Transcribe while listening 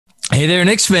Hey there,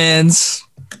 Knicks fans.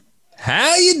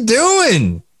 How you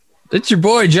doing? It's your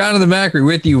boy, Jonathan Macri,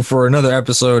 with you for another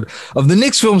episode of the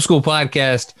Knicks Film School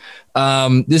Podcast.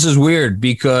 This is weird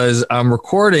because I'm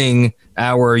recording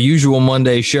our usual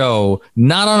Monday show,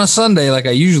 not on a Sunday like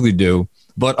I usually do,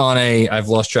 but on I've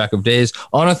lost track of days,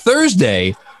 on a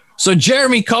Thursday. So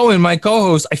Jeremy Cohen, my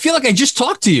co-host, I feel like I just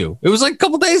talked to you. It was like a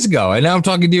couple days ago, and now I'm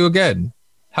talking to you again.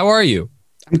 How are you?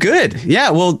 I'm good. Yeah,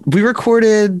 well, we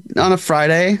recorded on a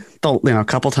Friday, a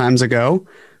couple times ago.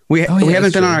 We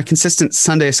haven't been on our consistent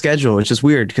Sunday schedule, which is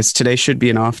weird because today should be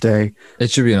an off day. It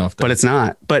should be an off day, but it's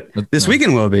not. But this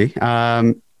weekend will be.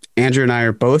 Andrew and I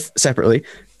are both separately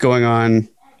going on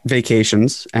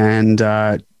vacations, and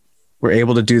we're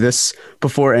able to do this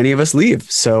before any of us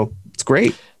leave. So it's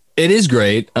great. It is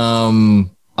great. I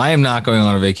am not going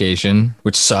on a vacation,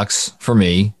 which sucks for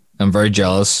me. I'm very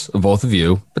jealous of both of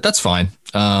you, but that's fine.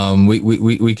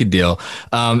 We could deal.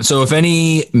 So if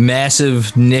any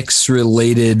massive Knicks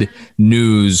related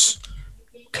news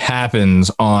happens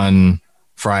on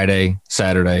Friday,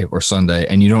 Saturday, or Sunday,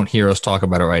 and you don't hear us talk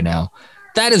about it right now,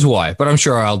 that is why. But I'm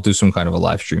sure I'll do some kind of a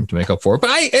live stream to make up for it. But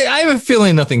I have a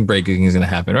feeling nothing breaking is going to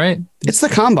happen, right? It's the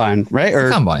combine, right? Or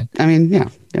combine. I mean, yeah,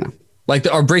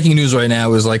 Like our breaking news right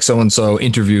now is like so-and-so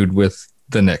interviewed with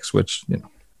the Knicks, which,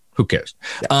 who cares?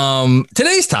 Yeah.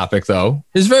 Today's topic, though,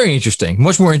 is very interesting,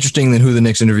 much more interesting than who the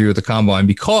Knicks interview at the combine,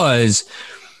 because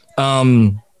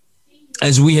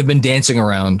as we have been dancing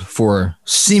around for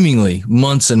seemingly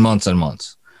months and months and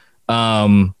months,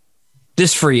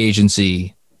 this free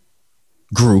agency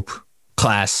group,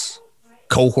 class,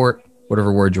 cohort,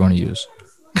 whatever word you want to use,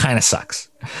 kind of sucks,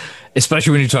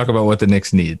 especially when you talk about what the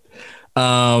Knicks need.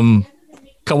 Kawhi,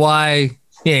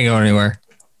 he ain't going anywhere.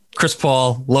 Chris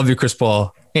Paul, love you, Chris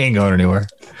Paul. He ain't going anywhere.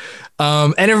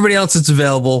 And everybody else that's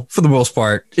available, for the most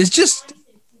part, it's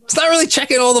not really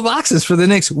checking all the boxes for the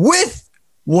Knicks, with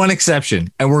one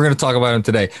exception. And we're going to talk about him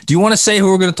today. Do you want to say who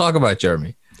we're going to talk about,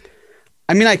 Jeremy?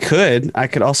 I mean, I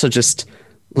could also just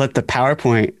let the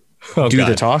PowerPoint do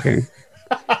the talking.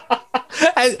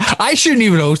 I shouldn't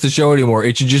even host the show anymore.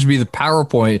 It should just be the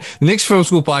PowerPoint. The Knicks Film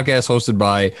School Podcast, hosted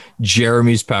by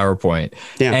Jeremy's PowerPoint.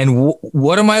 Yeah. And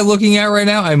what am I looking at right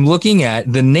now? I'm looking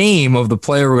at the name of the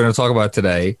player we're going to talk about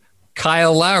today,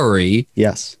 Kyle Lowry.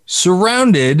 Yes.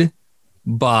 Surrounded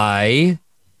by,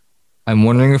 I'm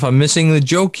wondering if I'm missing the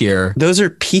joke here. Those are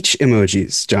peach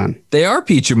emojis, John. They are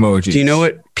peach emojis. Do you know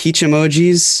what peach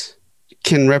emojis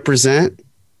can represent?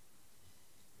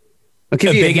 A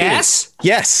big ass?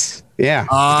 Yes. Yeah.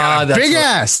 That's big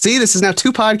ass. See, this is now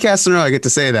 2 podcasts in a row I get to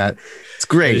say that. It's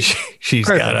great. She's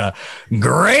got a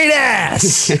great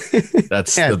ass.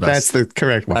 That's the best. That's the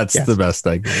correct one. That's the best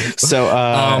thing.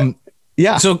 So,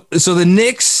 yeah. So the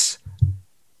Knicks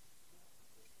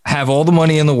have all the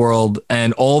money in the world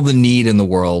and all the need in the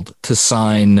world to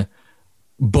sign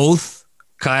both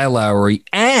Kyle Lowry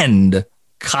and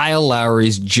Kyle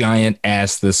Lowry's giant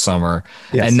ass this summer.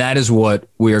 Yes. And that is what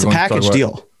we are going to talk about. It's a package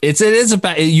deal. It is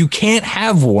you can't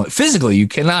have one physically. You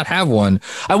cannot have one.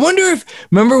 I wonder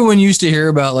remember when you used to hear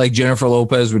about like Jennifer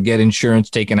Lopez would get insurance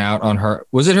taken out on her.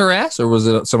 Was it her ass or was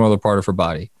it some other part of her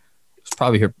body? It's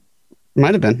probably her.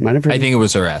 Might have been. I think it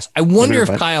was her ass. I wonder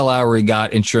if Kyle Lowry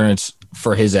got insurance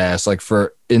for his ass, like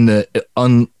in the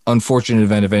unfortunate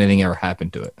event if anything ever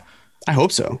happened to it. I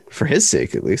hope so, for his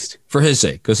sake, at least. For his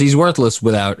sake, because he's worthless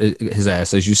without his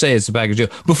ass. As you say, it's a package deal.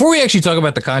 Before we actually talk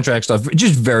about the contract stuff,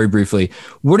 just very briefly,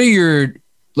 what are your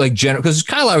like general? Because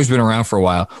Kyle Lowry's been around for a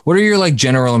while. What are your like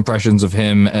general impressions of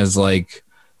him as like?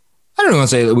 I don't want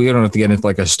to say that we don't have to get into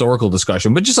like a historical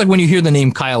discussion, but just like when you hear the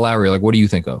name Kyle Lowry, like what do you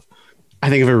think of? I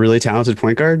think of a really talented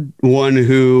point guard, one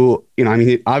who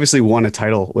he obviously won a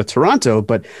title with Toronto,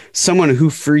 but someone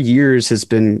who for years has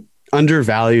been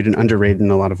undervalued and underrated in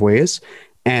a lot of ways.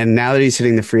 And now that he's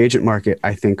hitting the free agent market,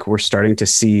 I think we're starting to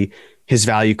see his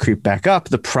value creep back up.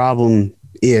 The problem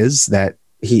is that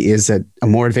he is at a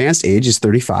more advanced age, he's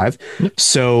 35. Yep.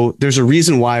 So there's a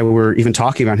reason why we're even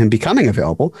talking about him becoming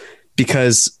available,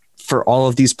 because for all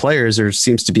of these players, there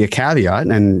seems to be a caveat,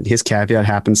 and his caveat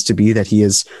happens to be that he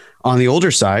is on the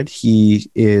older side. He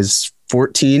is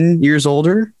 14 years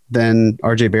older than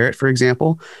RJ Barrett, for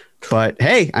example. But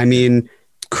hey, I mean,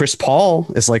 Chris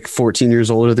Paul is like 14 years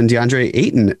older than DeAndre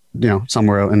Ayton,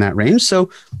 somewhere in that range. So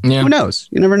Who knows?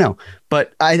 You never know.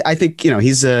 But I think,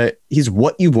 he's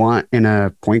what you want in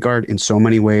a point guard in so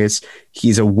many ways.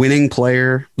 He's a winning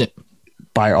player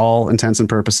by all intents and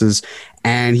purposes,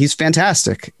 and he's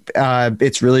fantastic.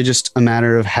 It's really just a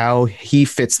matter of how he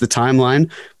fits the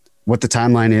timeline, what the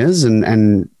timeline is,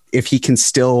 and if he can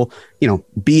still,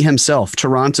 be himself.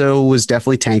 Toronto was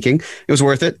definitely tanking. It was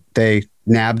worth it. They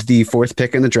nabbed the 4th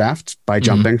pick in the draft by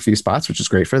jumping a few spots, which is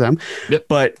great for them. Yep.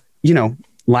 But,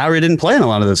 Lowry didn't play in a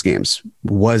lot of those games.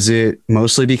 Was it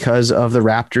mostly because of the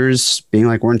Raptors being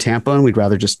like, we're in Tampa and we'd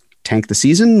rather just tank the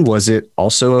season? Was it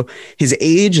also his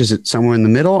age? Is it somewhere in the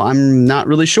middle? I'm not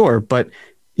really sure, but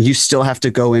you still have to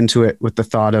go into it with the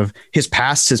thought of his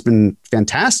past has been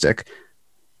fantastic.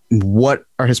 What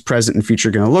are his present and future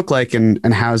going to look like? And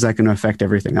how is that going to affect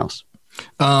everything else?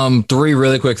 3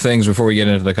 really quick things before we get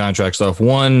into the contract stuff.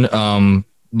 One,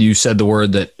 you said the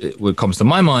word that what comes to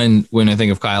my mind when I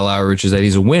think of Kyle Lowry, which is that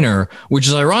he's a winner, which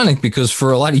is ironic because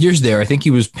for a lot of years there, I think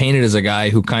he was painted as a guy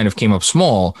who kind of came up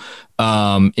small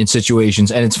in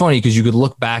situations. And it's funny because you could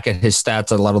look back at his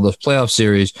stats at a lot of those playoff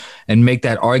series and make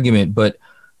that argument. But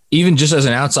even just as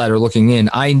an outsider looking in,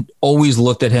 I always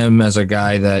looked at him as a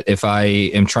guy that if I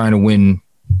am trying to win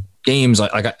games,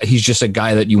 he's just a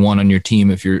guy that you want on your team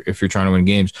if you're trying to win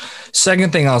games.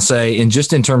 Second thing I'll say, and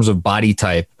just in terms of body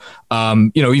type,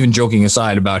 even joking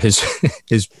aside about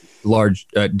his large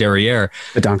derriere,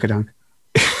 the donkadonk.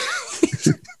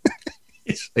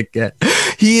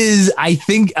 He is. I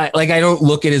think I don't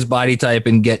look at his body type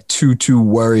and get too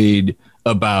worried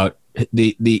about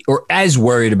or as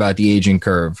worried about the aging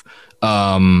curve.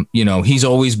 He's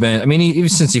always been, even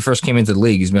since he first came into the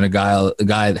league, he's been a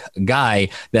guy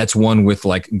that's one with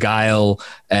like guile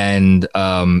and,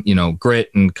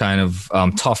 grit and kind of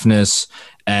toughness.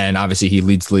 And obviously he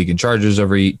leads the league in charges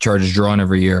drawn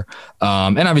every year.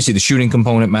 And obviously the shooting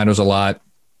component matters a lot.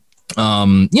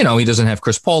 He doesn't have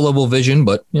Chris Paul level vision,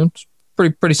 but it's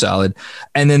pretty solid.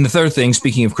 And then the third thing,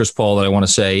 speaking of Chris Paul, that I want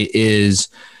to say is,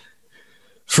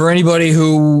 for anybody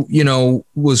who,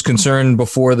 was concerned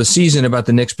before the season about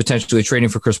the Knicks potentially trading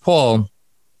for Chris Paul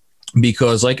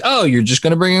because you're just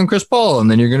going to bring in Chris Paul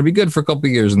and then you're going to be good for a couple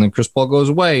of years and then Chris Paul goes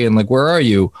away and where are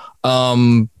you?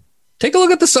 Take a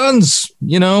look at the Suns,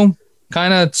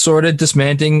 kind of sort of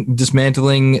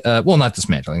dismantling. Well, not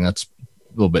dismantling. That's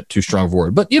a little bit too strong of a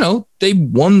word, but they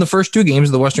won the first 2 games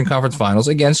of the Western Conference Finals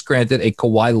against, granted, a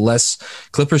Kawhi-less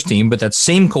Clippers team, but that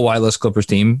same Kawhi-less Clippers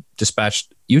team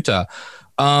dispatched Utah.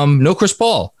 No Chris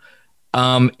Paul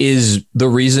is the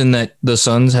reason that the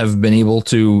Suns have been able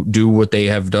to do what they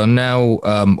have done now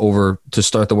over to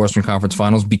start the Western Conference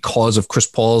Finals because of Chris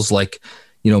Paul's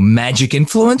magic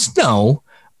influence. No,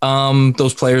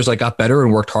 those players got better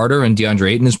and worked harder, and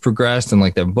DeAndre Ayton has progressed, and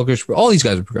Devin Booker, all these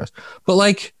guys have progressed.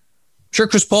 But sure,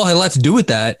 Chris Paul had a lot to do with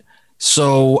that.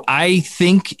 So I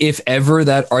think if ever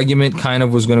that argument kind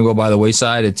of was going to go by the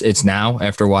wayside, it's now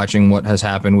after watching what has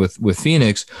happened with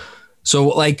Phoenix.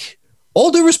 So all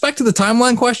due respect to the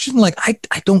timeline question, I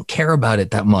don't care about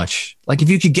it that much. If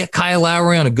you could get Kyle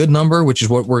Lowry on a good number, which is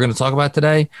what we're going to talk about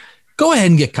today, go ahead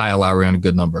and get Kyle Lowry on a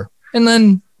good number. And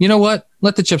then, you know what?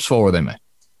 Let the chips fall where they may.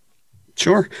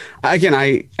 Sure.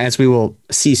 Again, as we will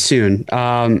see soon,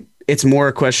 it's more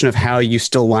a question of how you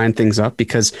still line things up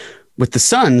because with the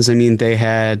Suns, they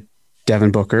had Devin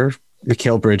Booker,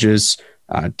 Mikal Bridges,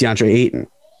 DeAndre Ayton.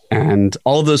 And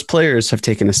all of those players have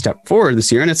taken a step forward this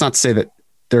year. And it's not to say that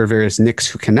there are various Knicks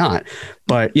who cannot,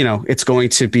 but it's going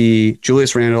to be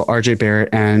Julius Randle, RJ Barrett,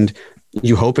 and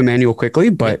you hope Emmanuel Quickley.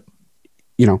 But,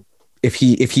 if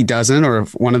he doesn't, or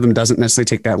if one of them doesn't necessarily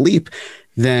take that leap,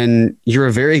 then you're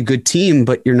a very good team,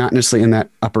 but you're not necessarily in that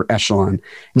upper echelon.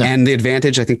 No. And the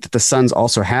advantage I think that the Suns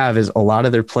also have is a lot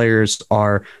of their players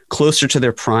are closer to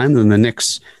their prime than the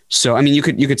Knicks. So, you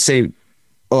could say,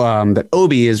 that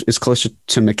Obi is closer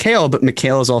to Mikal, but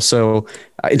Mikal is also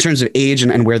in terms of age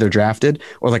and where they're drafted,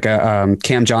 or a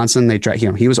Cam Johnson.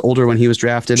 He was older when he was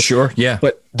drafted. Sure. Yeah.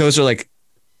 But those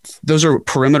are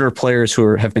perimeter players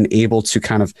who have been able to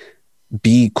kind of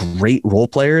be great role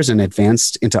players and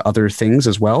advanced into other things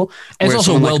as well. And it's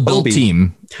also a well-built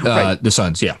team, right. The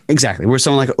Suns. Yeah, exactly. Where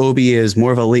someone like Obi is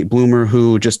more of a late bloomer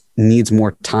who just needs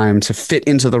more time to fit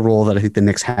into the role that I think the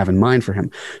Knicks have in mind for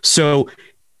him. So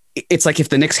it's if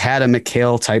the Knicks had a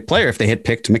Mikal type player, if they had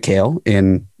picked Mikal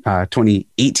in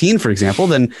 2018, for example,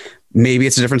 then maybe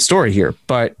it's a different story here,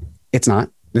 but it's not.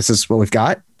 This is what we've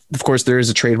got. Of course, there is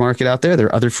a trade market out there. There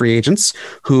are other free agents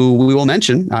who we will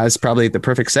mention as probably the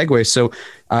perfect segue. So,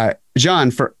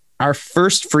 John, for our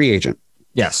first free agent.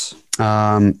 Yes.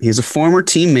 He's a former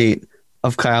teammate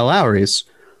of Kyle Lowry's.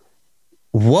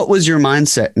 What was your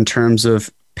mindset in terms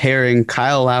of pairing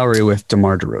Kyle Lowry with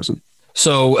DeMar DeRozan?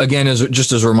 So again,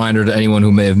 just as a reminder to anyone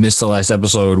who may have missed the last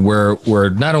episode, we're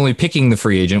not only picking the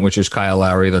free agent, which is Kyle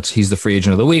Lowry, he's the free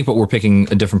agent of the week, but we're picking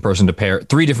a different person to pair,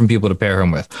 3 different people to pair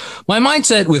him with. My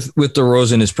mindset with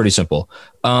DeRozan is pretty simple.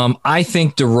 I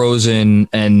think DeRozan,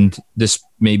 and this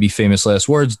may be famous last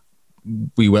words,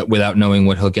 we went without knowing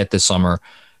what he'll get this summer,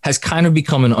 has kind of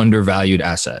become an undervalued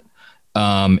asset.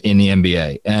 in the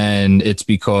NBA. And it's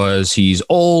because he's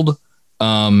old.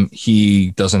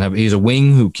 He's a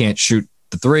wing who can't shoot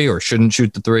the three or shouldn't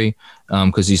shoot the three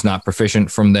because he's not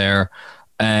proficient from there.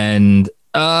 And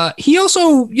he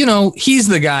also, he's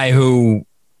the guy who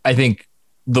I think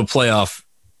the playoff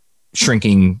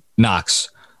shrinking knocks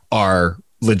are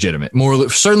legitimate,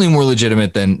 certainly more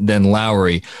legitimate than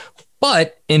Lowry.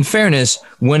 But in fairness,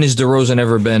 when has Derozan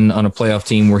ever been on a playoff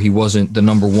team where he wasn't the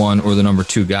number one or the number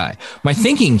two guy? My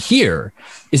thinking here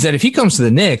is that if he comes to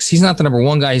the Knicks, he's not the number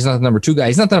one guy. He's not the number two guy.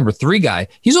 He's not the number three guy.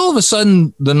 He's all of a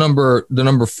sudden the number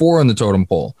four on the totem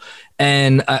pole.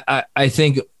 And I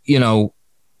think,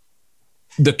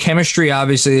 the chemistry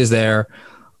obviously is there.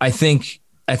 I think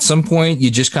at some point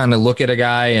you just kind of look at a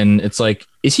guy and it's like,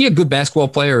 is he a good basketball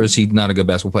player or is he not a good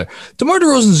basketball player? DeMar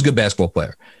DeRozan is a good basketball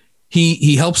player.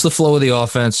 He helps the flow of the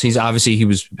offense. He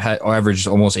averaged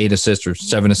almost 8 assists or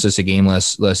 7 assists a game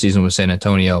last season with San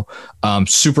Antonio.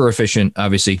 Super efficient,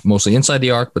 obviously, mostly inside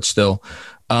the arc, but still.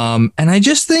 And I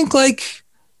just think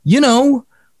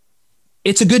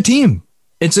it's a good team.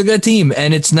 It's a good team.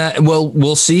 And it's not,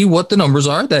 we'll see what the numbers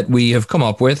are that we have come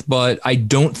up with, but I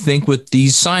don't think with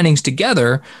these signings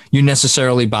together, you're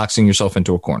necessarily boxing yourself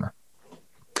into a corner.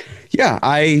 Yeah,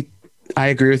 I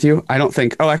agree with you. I don't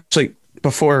think,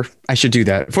 before I should do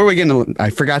that, before we get into, I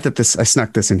forgot that I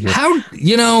snuck this in here. How,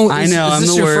 I know, is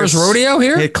this your first rodeo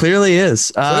here? It clearly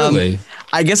is. Clearly.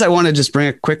 I guess I want to just bring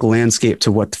a quick landscape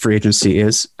to what the free agency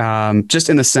is, just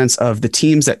in the sense of the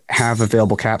teams that have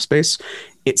available cap space.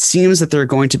 It seems that there are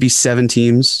going to be 7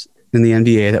 teams in the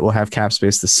NBA that will have cap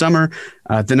space this summer.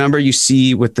 The number you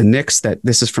see with the Knicks, that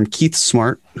this is from Keith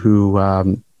Smart, who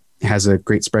has a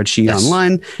great spreadsheet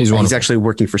online. He's actually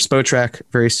working for Spotrac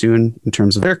very soon in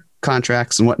terms of their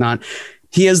contracts and whatnot.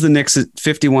 He has the Knicks at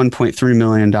 $51.3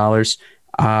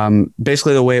 million.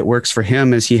 Basically, the way it works for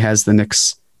him is he has the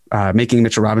Knicks making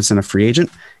Mitchell Robinson a free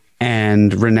agent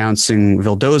and renouncing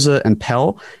Vildoza and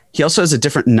Pell. He also has a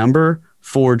different number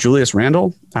for Julius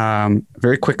Randle.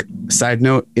 Very quick side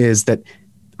note is that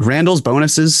Randle's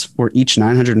bonuses were each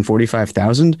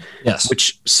 $945,000, yes,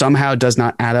 which somehow does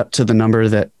not add up to the number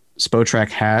that Spotrac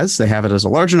has. They have it as a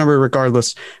larger number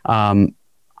regardless.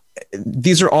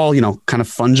 These are all, kind of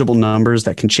fungible numbers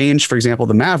that can change. For example,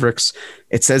 the Mavericks,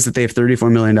 it says that they have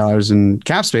 $34 million in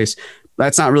cap space.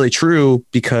 That's not really true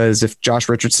because if Josh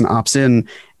Richardson opts in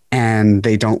and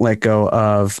they don't let go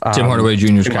of Tim Hardaway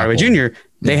Jr.,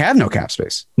 they have no cap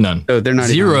space. None. So they're not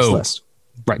Zero. Even on this list.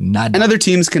 Right. And other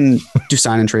teams can do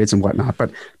sign and trades and whatnot.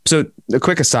 But so a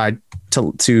quick aside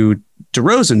to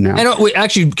DeRozan now. And wait,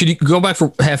 actually, could you go back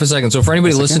for half a second? So for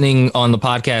anybody listening on the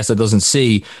podcast that doesn't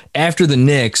see, after the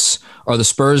Knicks are the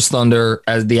Spurs, Thunder,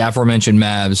 as the aforementioned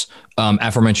Mavs,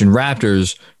 aforementioned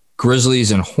Raptors,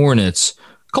 Grizzlies, and Hornets.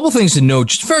 A couple things to note,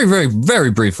 just very, very,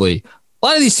 very briefly. A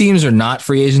lot of these teams are not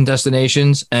free agent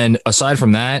destinations. And aside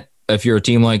from that, if you're a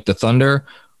team like the Thunder,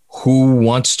 who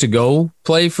wants to go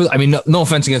play for, no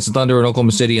offense against the Thunder in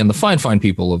Oklahoma City and the fine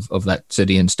people of that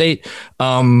city and state.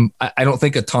 I don't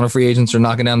think a ton of free agents are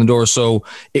knocking down the door. So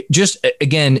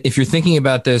again, if you're thinking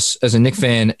about this as a Knicks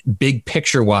fan, big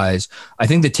picture wise, I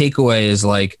think the takeaway is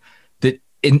like that.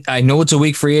 I know it's a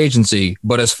weak free agency,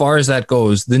 but as far as that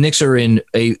goes, the Knicks are in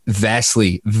a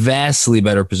vastly, vastly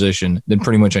better position than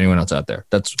pretty much anyone else out there.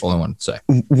 That's all I wanted to say.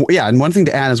 Yeah. And one thing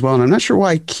to add as well, and I'm not sure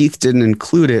why Keith didn't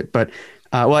include it, but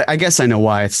I guess I know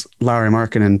why. It's Lowry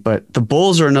Markkanen, but the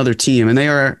Bulls are another team, and they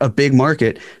are a big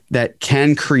market that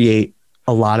can create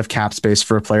a lot of cap space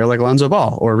for a player like Lonzo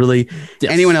Ball or really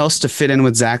anyone else to fit in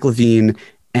with Zach LaVine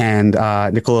and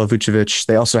Nikola Vucevic.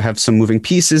 They also have some moving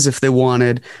pieces if they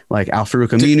wanted, like Al-Farouq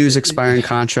Aminu's expiring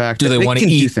contract. Do they want to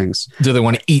eat things? Do they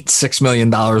want to eat $6 million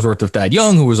worth of Thad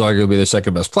Young, who was arguably the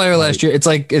second best player last year? It's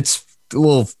like, it's a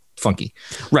little funky.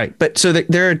 Right. But so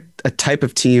they're a type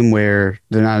of team where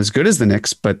they're not as good as the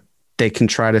Knicks, but they can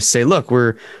try to say, look,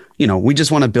 we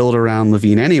just want to build around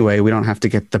LaVine anyway. We don't have to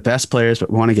get the best players, but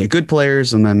we want to get good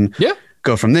players and then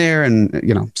go from there.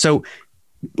 And, so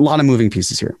a lot of moving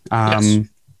pieces here. Yes.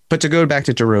 But to go back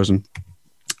to DeRozan,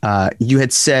 you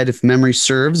had said, if memory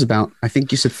serves, about, I think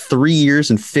you said 3 years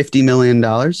and $50 million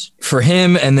for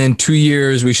him. And then 2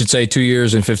 years, we should say 2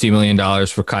 years and $50 million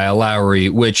for Kyle Lowry,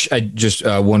 which I just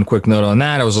one quick note on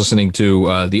that. I was listening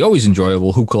to the always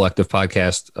enjoyable Hoop Collective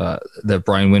podcast that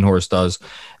Brian Windhorst does.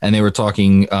 And they were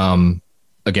talking,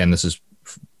 again, this is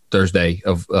Thursday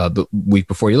of the week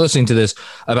before you're listening to this,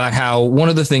 about how one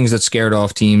of the things that scared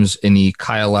off teams in the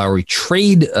Kyle Lowry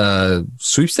trade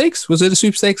sweepstakes, was it a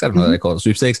sweepstakes? I don't know that I call it a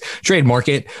sweepstakes, trade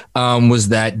market, was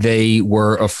that they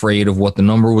were afraid of what the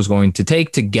number was going to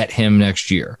take to get him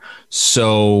next year.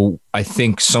 So I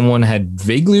think someone had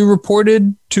vaguely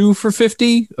reported 2 for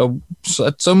 $50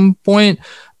 at some point.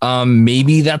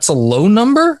 Maybe that's a low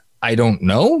number. I don't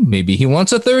know. Maybe he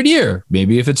wants a third year.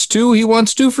 Maybe if it's 2, he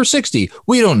wants 2 for $60.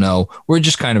 We don't know. We're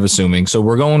just kind of assuming. So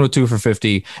we're going with 2 for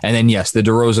 $50. And then, yes, the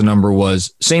Derozan number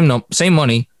was same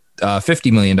money,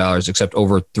 $50 million, except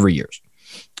over 3 years.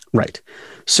 Right.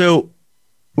 So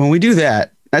when we do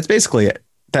that, that's basically it.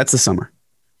 That's the summer.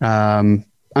 I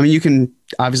mean, you can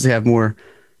obviously have more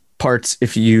parts.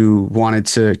 If you wanted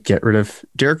to get rid of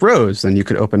Derrick Rose, then you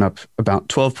could open up about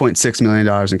 $12.6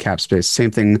 million in cap space. Same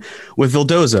thing with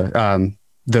Vildoza,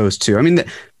 those two. I mean,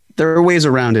 there are ways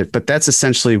around it, but that's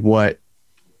essentially what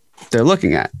they're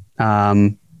looking at.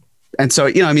 And so,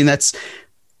 I mean,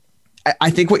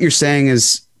 I think what you're saying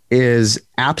is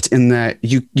apt in that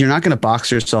you're not going to box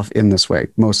yourself in this way,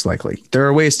 most likely. There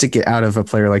are ways to get out of a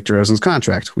player like DeRozan's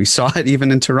contract. We saw it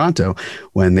even in Toronto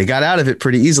when they got out of it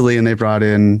pretty easily and they brought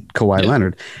in Kawhi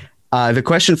Leonard. The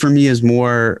question for me is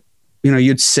more,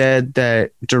 you'd said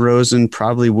that DeRozan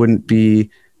probably wouldn't be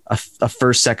a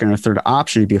first, second, or third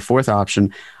option. He'd be a fourth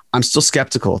option. I'm still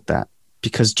skeptical at that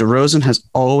because DeRozan has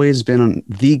always been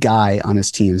the guy on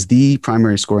his teams, the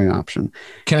primary scoring option.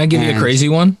 Can I give you a crazy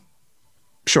one?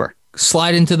 Sure.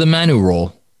 Slide into the Manu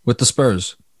role with the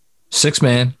Spurs.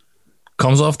 6-man,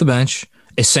 comes off the bench,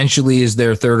 essentially is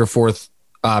their third or fourth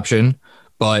option,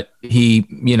 but he,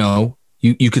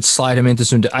 you could slide him into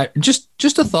some.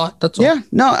 Just a thought. That's all. Yeah.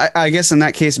 No, I guess in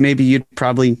that case, maybe you'd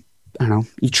probably,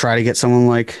 you try to get someone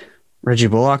like Reggie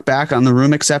Bullock back on the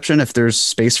room exception. If there's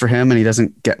space for him and he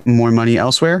doesn't get more money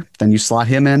elsewhere, then you slot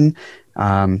him in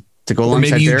to go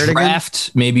alongside Barrett again.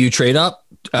 Maybe you trade up.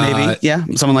 Maybe,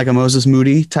 someone like a Moses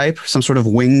Moody type, some sort of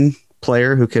wing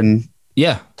player who can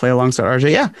play alongside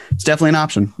RJ. Yeah, it's definitely an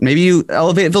option. Maybe you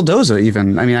elevate Vildoza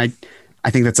even. I mean, I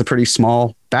think that's a pretty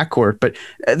small backcourt, but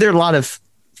there are a lot of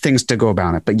things to go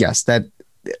about it. But yes, that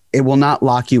it will not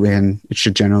lock you in. It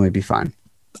should generally be fine.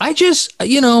 I just, I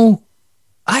don't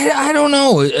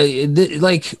know.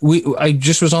 I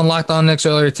just was on Locked On Knicks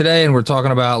earlier today, and we're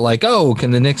talking about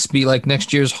can the Knicks be like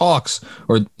next year's Hawks?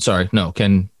 Can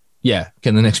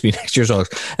the Knicks be next year's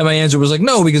Hawks? And my answer was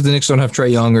no, because the Knicks don't have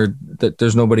Trae Young or that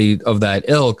there's nobody of that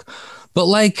ilk. But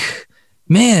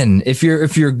man, if you're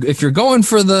going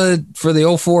for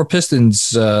the 04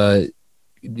 Pistons,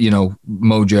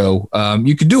 mojo,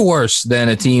 you could do worse than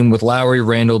a team with Lowry,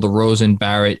 Randall, DeRozan,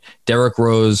 Barrett, Derrick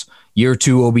Rose, year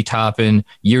 2 Obi Toppin,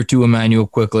 year 2 Emmanuel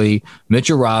Quickley,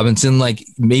 Mitchell Robinson.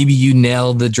 Maybe you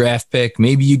nail the draft pick.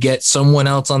 Maybe you get someone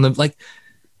else on the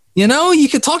you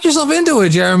could talk yourself into it,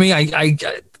 Jeremy.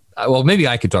 Well, maybe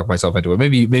I could talk myself into it.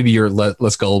 Maybe you're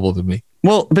less gullible than me.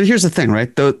 Well, but here's the thing,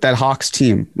 right? That Hawks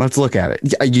team, let's look at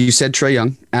it. You said Trae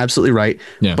Young, absolutely right.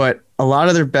 Yeah. But a lot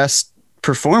of their best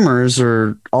performers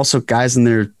are also guys in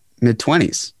their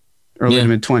mid-20s, early to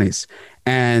mid-20s.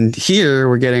 And here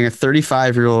we're getting a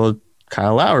 35-year-old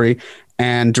Kyle Lowry,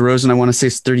 and DeRozan, I want to say,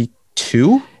 is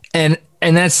 32. And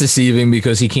that's deceiving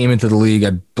because he came into the league, I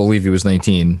believe he was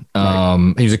 19.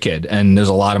 Right. He was a kid, and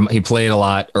he played a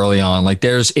lot early on.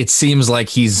 It seems like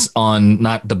he's on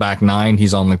not the back 9,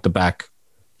 he's on the back.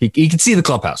 He can see the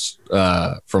clubhouse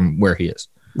from where he is.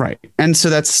 Right. And so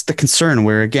that's the concern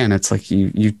where, again, it's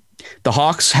the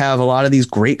Hawks have a lot of these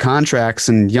great contracts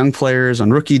and young players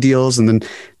on rookie deals, and then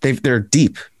they're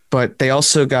deep, but they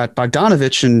also got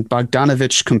Bogdanovich, and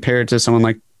Bogdanovich compared to someone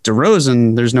like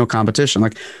DeRozan, there's no competition.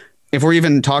 If we're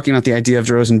even talking about the idea of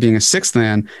DeRozan being a sixth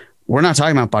man, we're not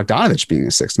talking about Bogdanovich being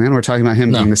a sixth man. We're talking about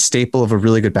him being the staple of a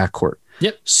really good backcourt.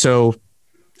 Yep. So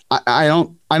I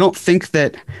don't think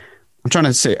that I'm trying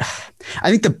to say, I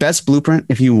think the best blueprint,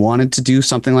 if you wanted to do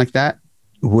something like that,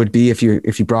 would be if you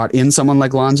brought in someone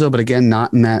like Lonzo, but again,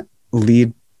 not in that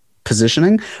lead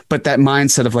positioning, but that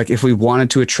mindset of if we wanted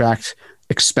to attract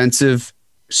expensive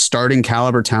starting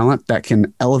caliber talent that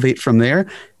can elevate from there,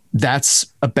 that's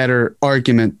a better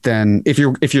argument than if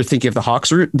you're thinking of the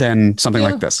Hawks route than something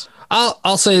like this.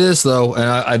 I'll say this though,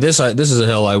 and this is a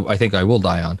hill I think I will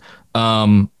die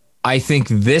on. I think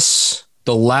the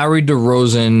Lowry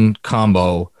DeRozan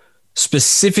combo,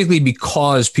 specifically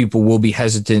because people will be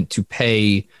hesitant to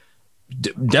pay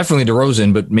definitely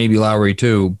DeRozan, but maybe Lowry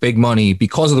too, big money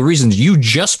because of the reasons you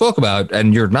just spoke about,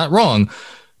 and you're not wrong.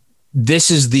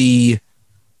 This is the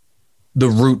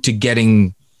route to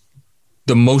getting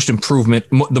the most improvement,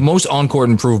 the most on-court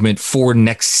improvement for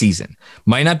next season.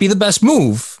 Might not be the best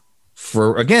move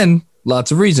for, again,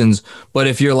 lots of reasons. But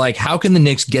if you're like, how can the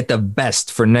Knicks get the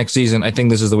best for next season? I think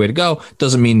this is the way to go.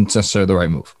 Doesn't mean it's necessarily the right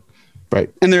move. Right.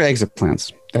 And their exit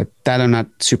plans that I'm not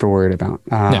super worried about.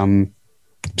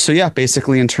 So yeah,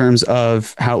 basically in terms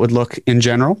of how it would look in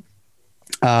general,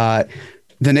 the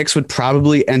Knicks would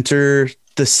probably enter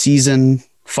the season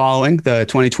following the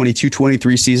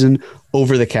 2022-23 season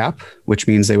over the cap, which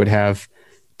means they would have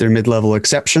their mid-level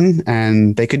exception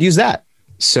and they could use that.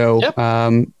 So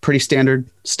pretty standard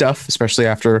stuff, especially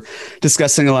after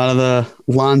discussing a lot of the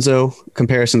Lonzo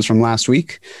comparisons from last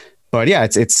week. But yeah,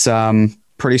 it's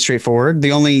pretty straightforward.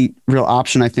 The only real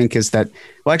option I think is that,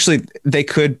 well, actually they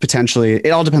could potentially, it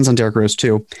all depends on Derrick Rose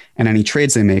too, and any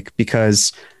trades they make,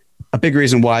 because a big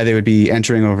reason why they would be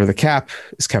entering over the cap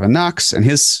is Kevin Knox and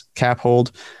his cap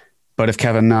hold. But if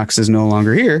Kevin Knox is no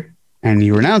longer here and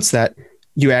you announce that,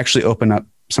 you actually open up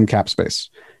some cap space.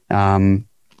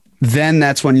 Then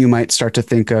that's when you might start to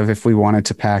think of, if we wanted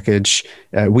to package,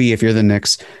 if you're the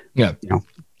Knicks,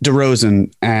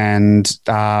 DeRozan and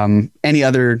any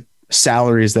other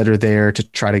salaries that are there to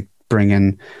try to bring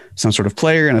in some sort of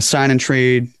player in a sign and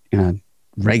trade, in a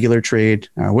regular trade,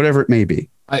 whatever it may be.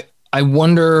 I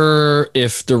wonder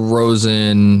if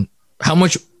DeRozan, how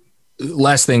much,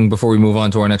 last thing before we move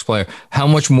on to our next player, how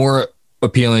much more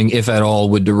appealing, if at all,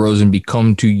 would DeRozan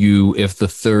become to you if the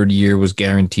third year was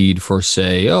guaranteed for,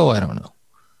 say, I don't know,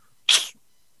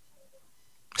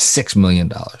 $6 million?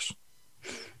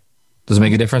 Does it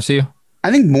make a difference to you?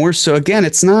 I think more so. Again,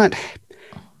 it's not.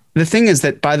 The thing is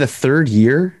that by the third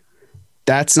year,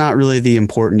 that's not really the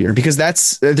important year, because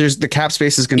there's the cap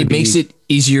space is going to be. It makes it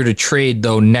easier to trade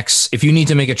though. If you need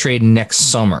to make a trade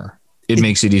next summer, it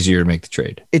makes it easier to make the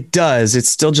trade. It does. It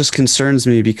still just concerns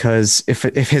me, because if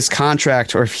his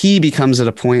contract, or if he becomes at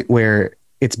a point where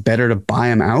it's better to buy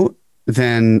him out,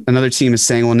 then another team is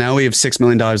saying, well, now we have $6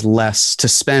 million less to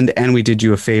spend, and we did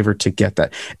you a favor to get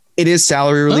that. It is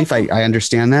salary relief. I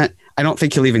understand that. I don't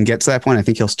think he'll even get to that point. I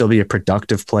think he'll still be a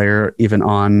productive player even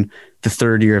on the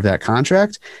third year of that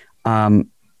contract. But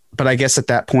I guess at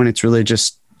that point, it's really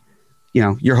just,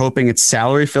 you're hoping it's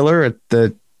salary filler at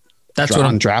the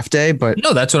draft day. But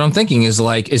no, that's what I'm thinking is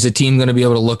like, is a team going to be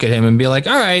able to look at him and be like,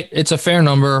 all right, it's a fair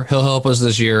number. He'll help us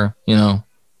this year. Not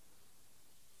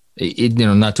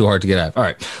too hard to get at. All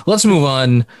right, let's move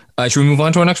on. Should we move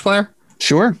on to our next player?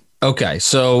 Sure. Okay.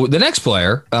 So the next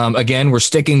player, again, we're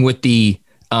sticking with the,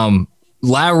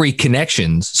 Lowry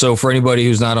connections. So for anybody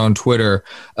who's not on Twitter,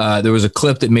 there was a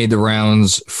clip that made the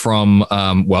rounds from,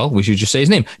 we should just say his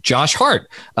name, Josh Hart.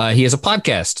 He has a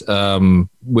podcast,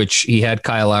 which he had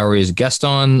Kyle Lowry as a guest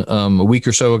on a week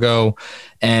or so ago.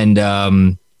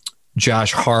 And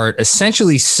Josh Hart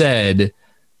essentially said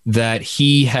that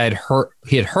he had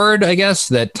heard, I guess,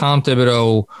 that Tom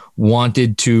Thibodeau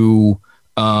wanted to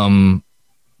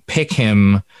pick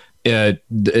him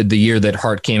the year that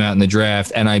Hart came out in the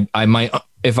draft. And I might,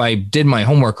 if I did my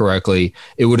homework correctly,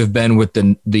 it would have been with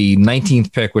the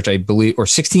 19th pick, which I believe, or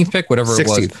 16th pick, whatever 16th.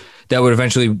 It was, that would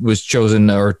eventually was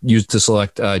chosen or used to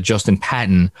select Justin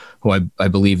Patton, who I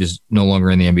believe is no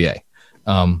longer in the NBA.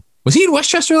 Was he in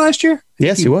Westchester last year?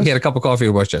 Yes, he was. He had a cup of coffee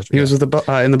at Westchester. He was with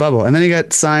in the bubble. And then he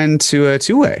got signed to a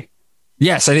two-way.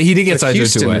 Yes, I think he did get signed to a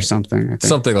two-way. Or something. I think.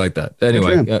 Something like that.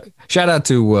 Anyway, shout out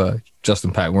to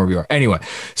Justin Patton, wherever you are. Anyway,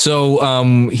 so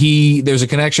there's a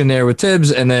connection there with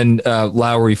Tibbs, and then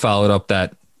Lowry followed up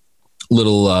that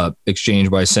little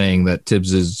exchange by saying that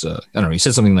Tibbs is, I don't know, he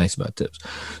said something nice about Tibbs.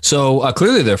 So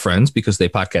clearly they're friends because they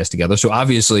podcast together. So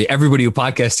obviously everybody who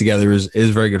podcasts together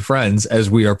is very good friends, as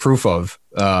we are proof of,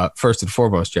 first and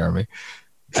foremost, Jeremy.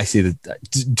 I see that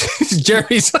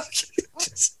Jeremy's.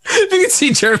 You can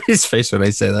see Jeremy's face when I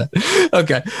say that.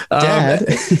 Okay. Dad.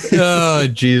 Oh,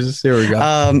 Jesus. Here we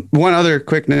go. One other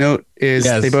quick note is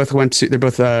they're both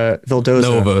Vildoza.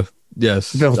 Nova.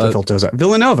 Yes.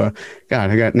 Villanova.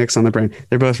 God, I got Knicks on the brain.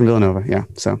 They're both from Villanova. Yeah.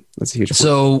 So that's a huge point.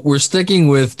 So we're sticking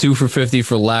with 2 for 50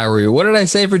 for Lowry. What did I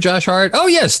say for Josh Hart? Oh,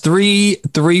 yes. 3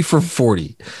 for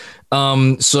 40.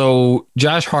 So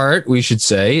Josh Hart, we should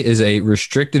say, is a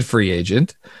restricted free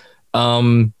agent.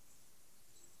 My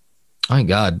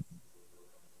God,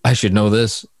 I should know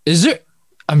this. Is there?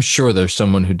 I'm sure there's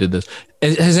someone who did this.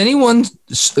 Has anyone,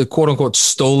 quote unquote,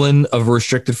 stolen a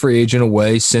restricted free agent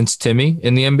away since Timmy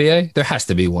in the NBA? There has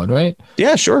to be one, right?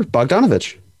 Yeah, sure.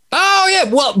 Bogdanovich. Oh yeah.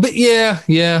 Well, but yeah.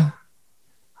 I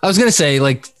was gonna say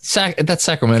that's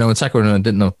Sacramento, and Sacramento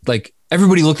didn't know. Like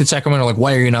everybody looked at Sacramento like,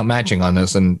 why are you not matching on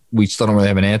this? And we still don't really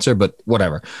have an answer, but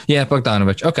whatever. Yeah,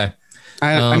 Bogdanovich. Okay.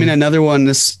 I mean, another one.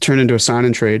 This turned into a sign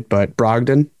and trade, but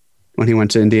Brogdon when he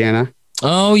went to Indiana.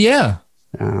 Oh yeah.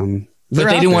 But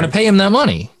they didn't want to pay him that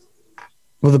money.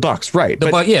 Well, the Bucks, right? The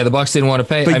Bucks didn't want to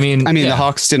pay. The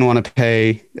Hawks didn't want to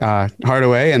pay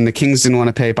Hardaway, and the Kings didn't want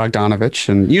to pay Bogdanovich.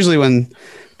 And usually, when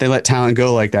they let talent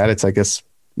go like that, it's, I guess,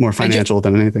 more financial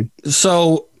than anything.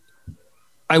 So,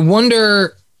 I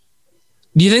wonder,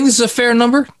 do you think this is a fair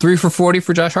number? 3 for 40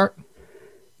 for Josh Hart?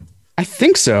 I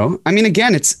think so. I mean,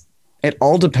 again, it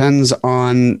all depends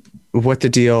on what the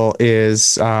deal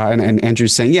is. And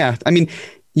Andrew's saying, yeah. I mean,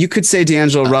 you could say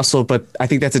D'Angelo Russell, but I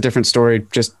think that's a different story.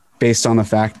 Just based on the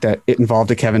fact that it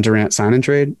involved a Kevin Durant sign and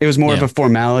trade. It was more of a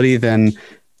formality than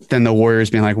the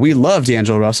Warriors being like, we love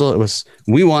D'Angelo Russell. It was,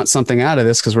 we want something out of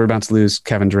this because we're about to lose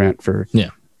Kevin Durant for. Yeah.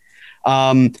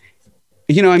 And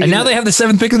now they have the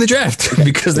 7th pick of the draft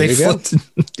because they flipped.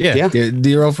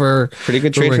 D'Lo for pretty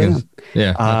good trade for them.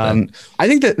 Yeah. I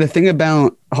think that the thing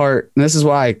about Hart, and this is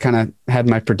why I kind of had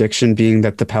my prediction being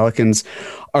that the Pelicans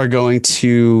are going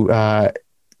to, or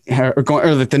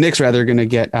that the Knicks rather are going to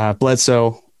get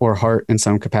Bledsoe or Hart in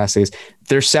some capacities.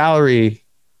 Their salary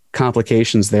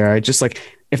complications there. I just like,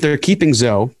 if they're keeping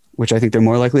Zoe, which I think they're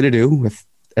more likely to do with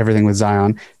everything with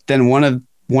Zion, then one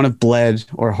of Bled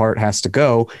or Hart has to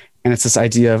go. And it's this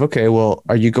idea of, okay, well,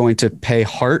 are you going to pay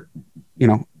Hart,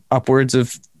 upwards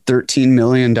of $13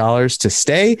 million to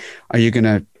stay? Are you going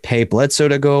to pay Bledsoe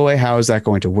to go away? How is that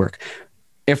going to work?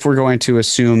 If we're going to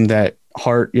assume that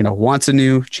Hart, wants a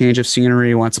new change of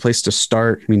scenery, wants a place to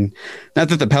start. I mean, not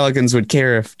that the Pelicans would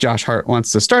care if Josh Hart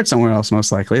wants to start somewhere else,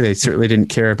 most likely. They certainly didn't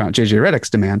care about JJ Redick's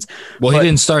demands. Well, he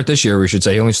didn't start this year, we should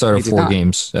say. He only started 4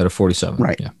 games out of 47.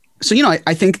 Right. Yeah. So,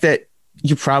 I think that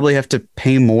you probably have to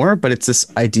pay more, but it's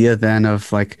this idea then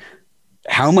of like,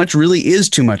 how much really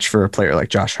is too much for a player like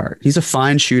Josh Hart? He's a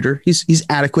fine shooter. He's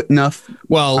adequate enough.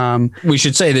 Well, we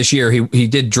should say this year he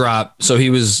did drop. So he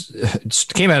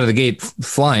came out of the gate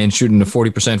flying, shooting to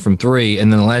 40% from 3.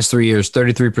 And then the last 3 years,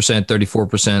 33%,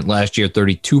 34%, last year,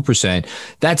 32%.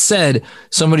 That said,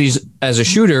 somebody's as a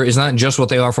shooter is not just what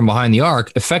they are from behind the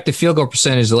arc. Effective field goal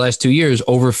percentage the last 2 years,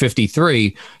 over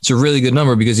 53. It's a really good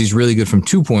number because he's really good from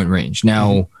 2-point range.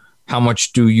 Now, how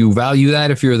much do you value that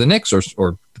if you're the Knicks or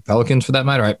the Pelicans for that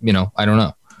matter? I don't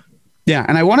know. Yeah.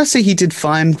 And I want to say he did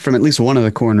fine from at least one of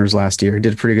the corners last year. He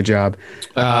did a pretty good job.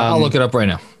 I'll look it up right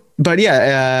now. But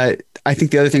yeah, I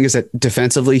think the other thing is that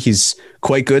defensively, he's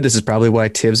quite good. This is probably why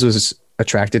Tibbs was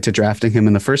attracted to drafting him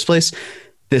in the first place.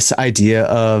 This idea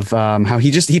of how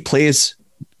he plays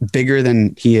bigger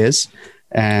than he is.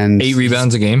 And 8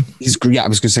 rebounds a game. I was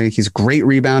going to say he's a great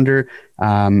rebounder.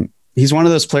 He's one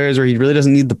of those players where he really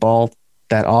doesn't need the ball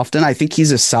that often. I think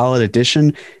he's a solid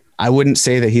addition. I wouldn't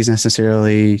say that he's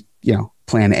necessarily,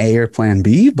 plan A or plan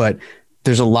B, but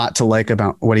there's a lot to like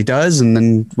about what he does. And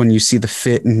then when you see the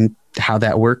fit and how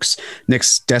that works,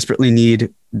 Knicks desperately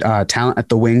need talent at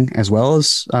the wing as well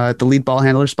as at the lead ball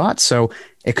handler spot. So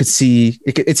it's easy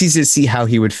to see how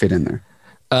he would fit in there.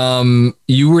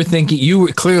 You were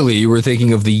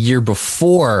thinking of the year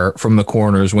before from the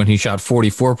corners when he shot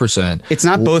 44%. It's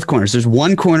not both corners. There's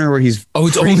one corner where he's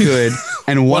pretty good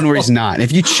and one where he's not.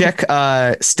 If you check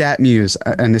StatMuse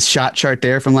and the shot chart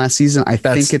there from last season,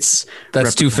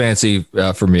 that's too fancy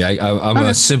for me. I'm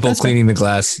a simple cleaning the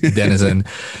glass denizen.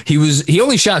 He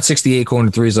only shot 68 corner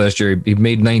threes last year. He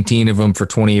made 19 of them for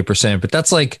 28%, but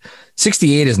that's like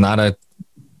 68 is not a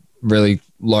really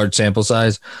large sample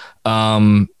size.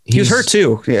 He was hurt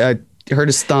too. Yeah, he hurt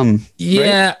his thumb.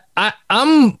 Yeah, right?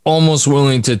 I'm almost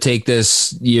willing to take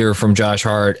this year from Josh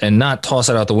Hart and not toss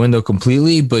it out the window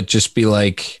completely, but just be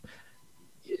like,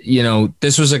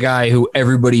 this was a guy who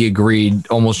everybody agreed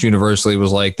almost universally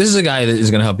was like, this is a guy that is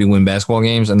going to help you win basketball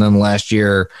games. And then last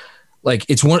year, like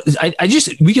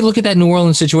we can look at that New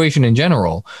Orleans situation in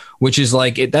general, which is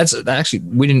like, that's actually,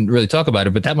 we didn't really talk about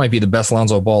it, but that might be the best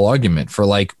Lonzo Ball argument for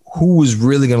like, who was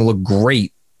really going to look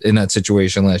great in that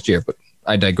situation last year, but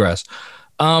I digress.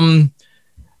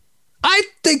 I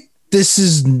think this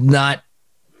is not,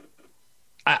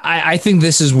 I think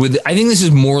this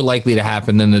is more likely to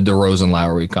happen than the DeRozan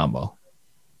Lowry combo.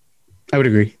 I would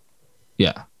agree.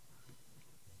 Yeah.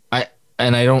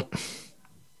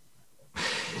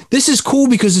 This is cool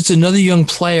because it's another young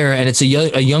player and it's a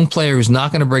young player who's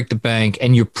not going to break the bank.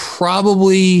 And you're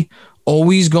probably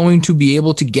always going to be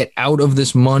able to get out of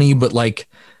this money. But like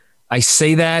I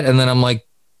say that, and then I'm like,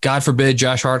 God forbid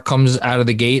Josh Hart comes out of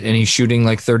the gate and he's shooting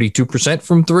like 32%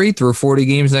 from 3 through 40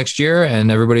 games next year.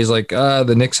 And everybody's like,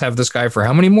 the Knicks have this guy for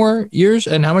how many more years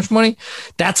and how much money?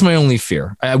 That's my only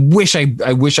fear. I wish I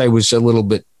was a little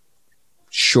bit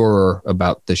surer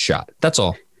about this shot. That's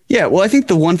all. Yeah, well, I think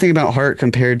the one thing about Hart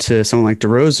compared to someone like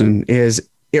DeRozan is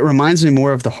it reminds me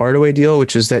more of the Hardaway deal,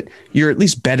 which is that you're at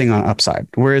least betting on upside.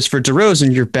 Whereas for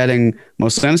DeRozan, you're betting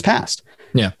mostly on his past.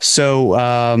 Yeah. So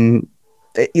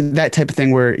that type of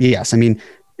thing where, yes, I mean,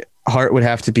 Hart would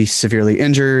have to be severely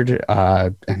injured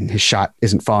and his shot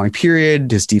isn't falling,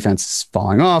 period. His defense is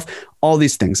falling off, all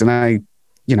these things. And I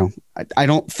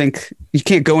don't think you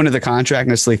can't go into the contract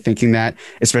necessarily thinking that,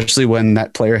 especially when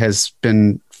that player has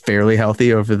been fairly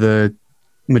healthy over the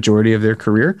majority of their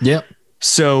career. Yeah.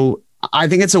 So I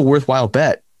think it's a worthwhile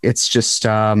bet. It's just,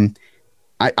 I'm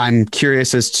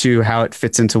curious as to how it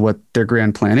fits into what their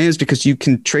grand plan is, because you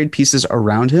can trade pieces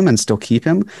around him and still keep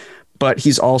him, but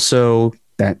he's also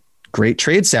that great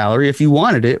trade salary if you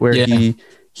wanted it, where he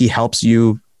helps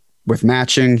you with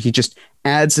matching. He just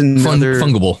adds another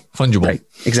fungible. Right,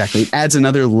 exactly. It adds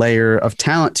another layer of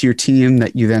talent to your team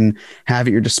that you then have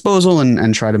at your disposal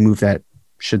and try to move that,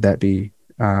 should that be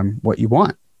what you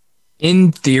want.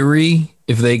 In theory,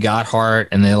 if they got Hart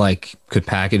and they like could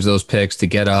package those picks to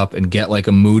get up and get like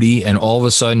a Moody, and all of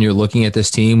a sudden you're looking at this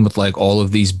team with like all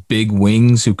of these big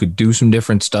wings who could do some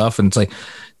different stuff. And it's like,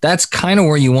 that's kind of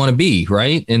where you want to be,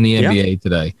 right? In the NBA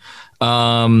today.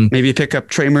 Maybe pick up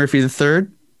Trey Murphy III.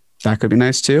 That could be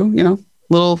nice too. You know,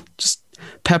 little just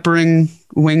peppering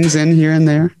wings in here and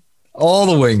there. All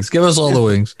the wings. Give us all the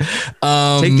wings.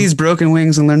 Take these broken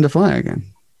wings and learn to fly again.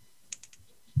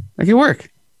 That could work.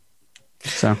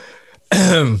 So,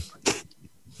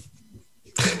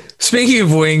 speaking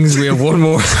of wings, we have one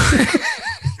more.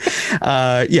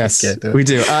 Yes, we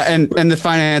do. And the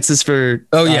finances for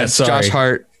Josh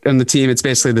Hart and the team, it's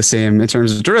basically the same in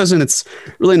terms of Derozan. It's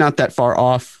really not that far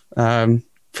off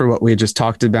for what we just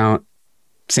talked about.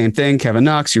 Same thing. Kevin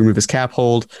Knox, you remove his cap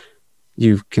hold,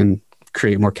 you can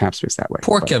create more cap space that way.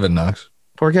 Kevin Knox.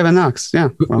 Poor Kevin Knox. Yeah.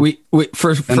 Well, we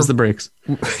for the breaks.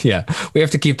 Yeah. We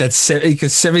have to keep that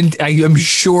because I'm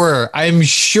sure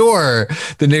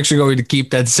the Knicks are going to keep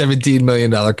that $17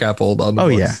 million cap hold on the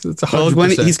books. Yeah. It's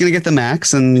 100%. He's going to get the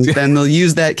max, and then they'll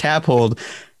use that cap hold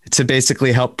to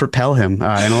basically help propel him in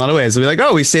a lot of ways. They'll be like,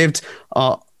 oh, we saved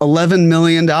 $11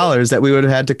 million that we would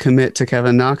have had to commit to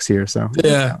Kevin Knox here. So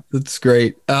yeah, that's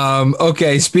great.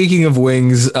 Okay. Speaking of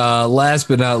wings, last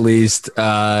but not least,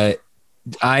 I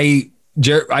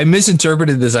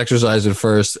misinterpreted this exercise at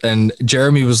first, and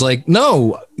Jeremy was like,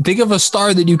 no, think of a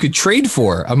star that you could trade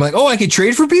for. I'm like, oh, I could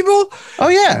trade for people? Oh,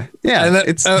 yeah. Yeah. And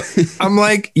then, I'm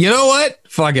like, you know what?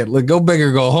 Fuck it. Go big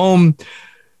or go home.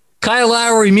 Kyle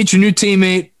Lowry, meet your new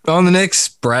teammate on the Knicks,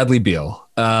 Bradley Beal.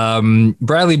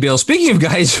 Bradley Beal, speaking of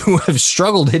guys who have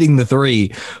struggled hitting the three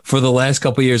for the last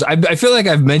couple of years, I feel like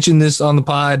I've mentioned this on the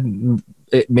pod,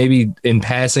 maybe in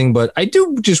passing, but I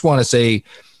do just want to say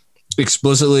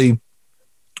explicitly,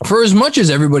 for as much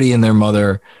as everybody and their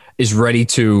mother is ready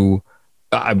to,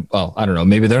 I don't know,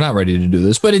 maybe they're not ready to do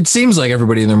this, but it seems like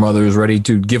everybody and their mother is ready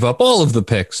to give up all of the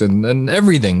picks and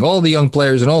everything, all the young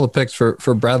players and all the picks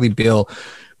for Bradley Beal.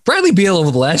 Bradley Beal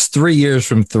over the last 3 years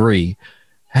from three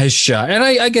has shot, and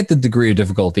I get the degree of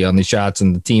difficulty on these shots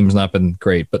and the team's not been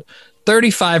great, but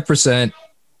 35%,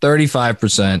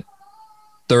 35%,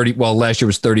 30. Well, last year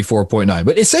was 34.9,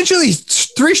 but essentially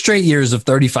 3 straight years of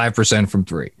 35% from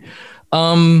three.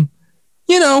 You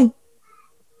know,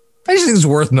 I just think it's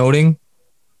worth noting.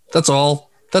 That's all.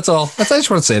 I just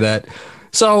want to say that.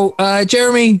 So,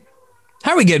 Jeremy,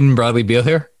 how are we getting Bradley Beal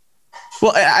here?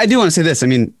 Well, I do want to say this. I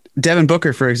mean, Devin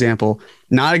Booker, for example,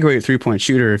 not a great 3-point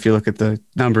shooter if you look at the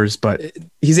numbers, but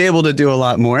he's able to do a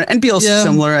lot more. And Beal's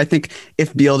similar. I think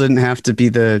if Beal didn't have to be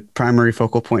the primary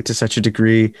focal point to such a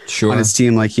degree on his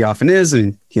team like he often is,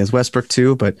 and he has Westbrook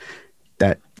too, but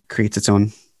that creates its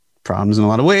own problems in a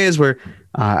lot of ways where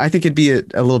I think it'd be a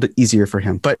little bit easier for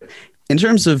him. But in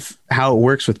terms of how it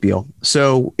works with Beal,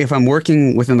 so if I'm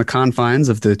working within the confines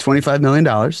of the $25 million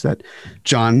that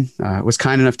Jon was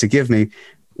kind enough to give me,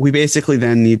 we basically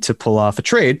then need to pull off a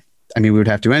trade. I mean, we would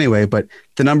have to anyway, but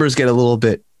the numbers get a little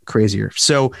bit crazier.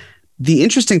 So the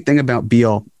interesting thing about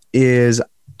Beal is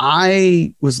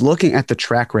I was looking at the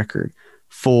track record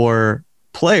for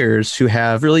players who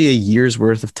have really a year's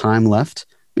worth of time left.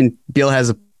 I mean, Beal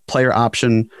has a player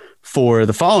option for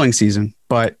the following season,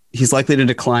 but he's likely to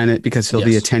decline it because he'll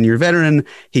be a 10-year veteran.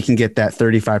 He can get that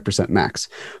 35% max.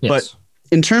 Yes. But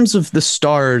in terms of the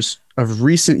stars of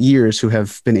recent years who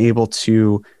have been able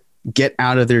to get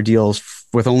out of their deals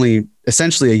with only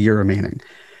essentially a year remaining,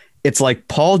 it's like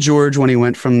Paul George when he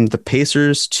went from the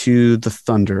Pacers to the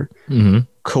Thunder,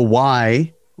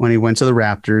 Kawhi when he went to the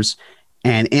Raptors,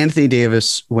 and Anthony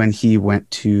Davis when he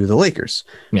went to the Lakers.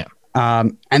 Yeah.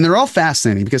 And they're all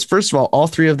fascinating because, first of all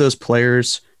three of those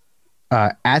players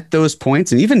at those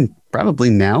points, and even probably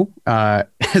now,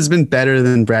 has been better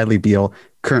than Bradley Beal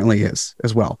currently is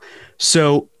as well.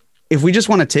 So if we just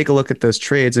want to take a look at those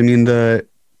trades, I mean, the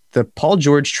Paul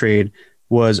George trade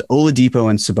was Oladipo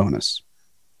and Sabonis.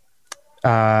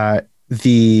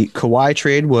 the Kawhi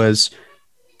trade was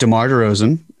DeMar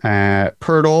DeRozan,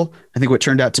 Pirtle, I think what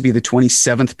turned out to be the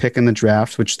 27th pick in the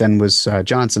draft, which then was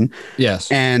Johnson.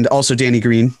 Yes. And also Danny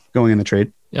Green going in the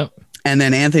trade. Yep. And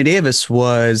then Anthony Davis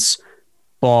was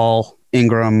Ball,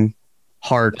 Ingram,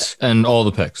 Hart. And all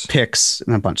the picks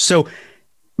and a bunch. So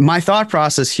my thought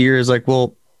process here is like,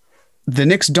 well, the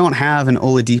Knicks don't have an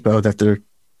Oladipo that they're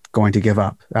going to give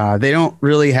up. They don't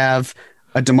really have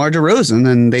a DeMar DeRozan,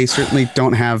 and they certainly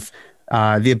don't have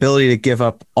the ability to give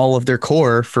up all of their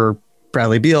core for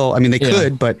Bradley Beal. I mean, they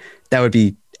could, but that would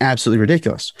be absolutely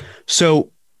ridiculous. So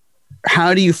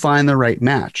how do you find the right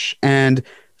match? And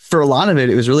for a lot of it,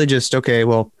 it was really just, okay,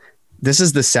 well, this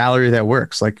is the salary that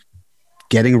works. Like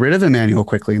getting rid of Emmanuel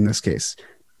quickly in this case.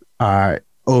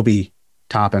 Obi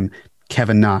Toppin,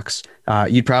 Kevin Knox.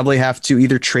 You'd probably have to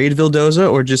either trade Vildoza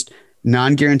or just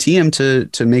non-guarantee him to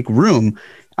make room.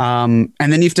 And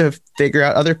then you have to figure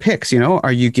out other picks.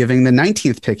 Are you giving the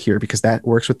 19th pick here because that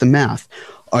works with the math?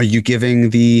 Are you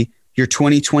giving your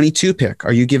 2022 pick?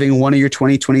 Are you giving one of your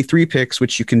 2023 picks,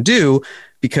 which you can do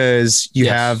because you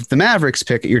have the Mavericks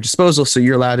pick at your disposal, so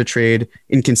you're allowed to trade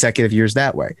in consecutive years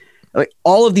that way? Like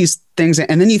all of these things.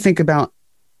 And then you think about,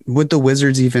 would the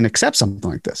Wizards even accept something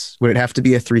like this? Would it have to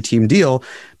be a 3-team deal?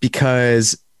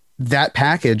 Because that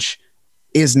package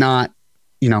is not,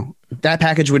 that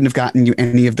package wouldn't have gotten you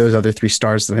any of those other 3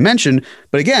 stars that I mentioned.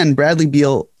 But again, Bradley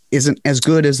Beal isn't as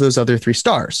good as those other 3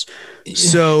 stars.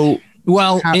 So,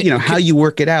 well, how you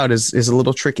work it out is a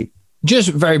little tricky. Just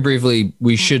very briefly,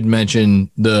 we should mention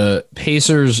the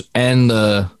Pacers and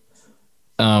the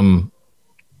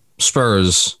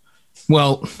Spurs.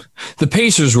 Well, the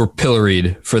Pacers were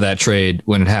pilloried for that trade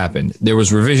when it happened. There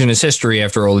was revisionist history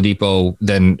after Oladipo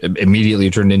then immediately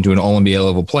turned into an All-NBA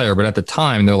level player. But at the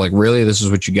time, they're like, really, this is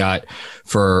what you got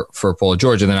for Paul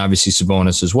George? And then obviously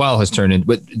Sabonis as well has turned in.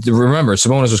 But remember,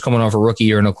 Sabonis was coming off a rookie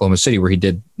year in Oklahoma City where he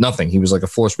did nothing. He was like a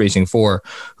floor spacing 4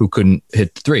 who couldn't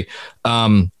hit the 3.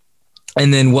 And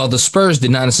then while the Spurs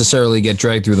did not necessarily get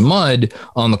dragged through the mud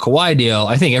on the Kawhi deal,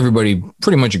 I think everybody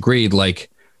pretty much agreed, like,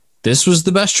 this was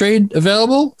the best trade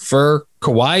available for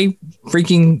Kawhi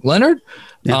freaking Leonard.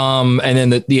 Yeah. And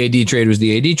then the AD trade was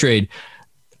the AD trade.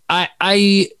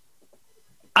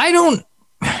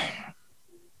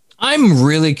 I'm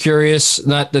really curious,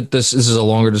 not that this is a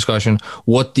longer discussion,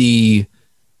 what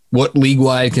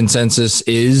league-wide consensus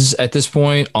is at this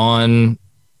point on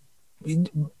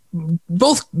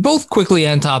both Quickly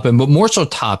and Toppin, but more so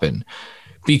Toppin.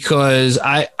 Because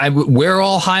we're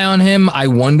all high on him. I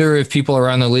wonder if people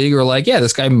around the league are like, yeah,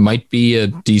 this guy might be a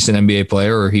decent NBA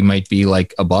player, or he might be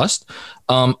like a bust.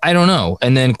 I don't know.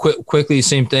 And then Quickly,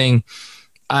 same thing.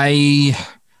 Here's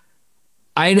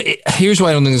why I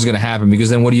don't think this is going to happen,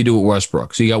 because then what do you do with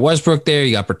Westbrook? So you got Westbrook there,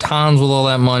 you got Bertans with all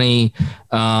that money.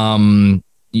 I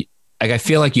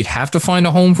feel like you'd have to find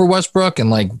a home for Westbrook,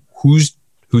 and like who's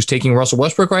taking Russell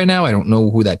Westbrook right now? I don't know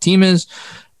who that team is.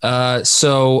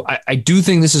 So I do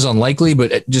think this is unlikely,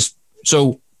 but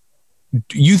so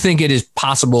you think it is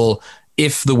possible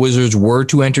if the Wizards were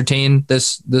to entertain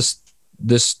this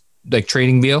like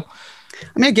trading Beal?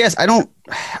 I mean, I guess I don't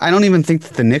even think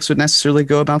that the Knicks would necessarily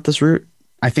go about this route.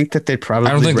 I think that they'd probably,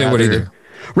 I don't think they would either.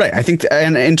 Right. I think,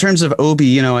 and in terms of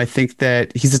Obi, I think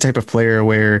that he's the type of player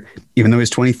where even though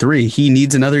he's 23, he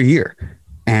needs another year.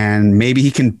 And maybe he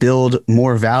can build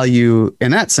more value in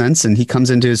that sense. And he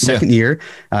comes into his second year,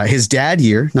 his dad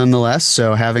year, nonetheless.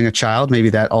 So having a child,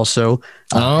 maybe that also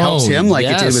helps him, like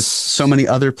it did with so many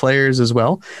other players as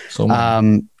well.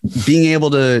 Being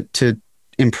able to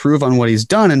improve on what he's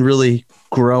done and really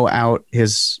grow out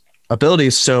his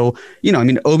abilities. So,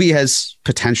 Obi has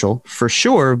potential for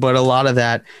sure, but a lot of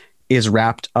that is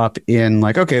wrapped up in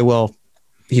like, okay, well,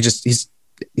 he's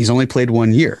only played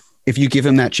 1 year. If you give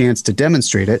him that chance to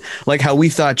demonstrate it, like how we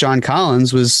thought John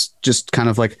Collins was just kind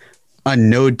of like a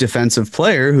no defensive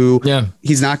player who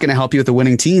he's not going to help you with a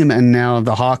winning team. And now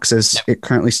the Hawks, as it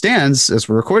currently stands, as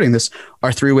we're recording this,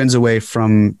 are 3 wins away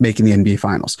from making the NBA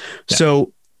finals. Yeah.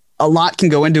 So a lot can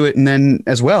go into it. And then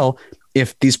as well,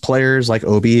 if these players like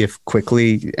Obi, if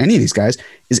Quickly, any of these guys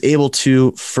is able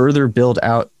to further build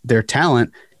out their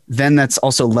talent, then that's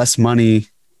also less money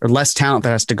or less talent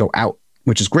that has to go out,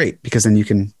 which is great because then you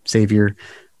can save your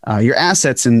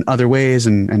assets in other ways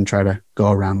and try to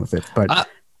go around with it. But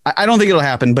I don't think it'll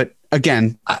happen. But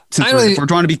again, if we're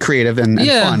trying to be creative and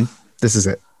fun, this is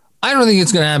it. I don't think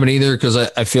it's going to happen either, because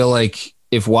I feel like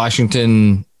if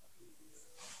Washington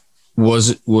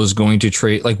was going to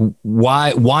trade, like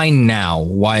why now?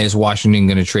 Why is Washington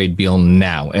going to trade Beal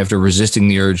now after resisting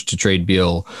the urge to trade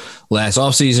Beal last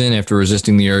offseason, after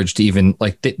resisting the urge to even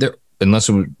like unless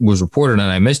it was reported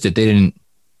and I missed it, they didn't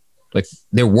Like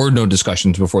there were no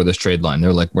discussions before this trade line.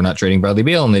 They're like, we're not trading Bradley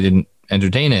Beal, and they didn't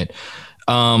entertain it.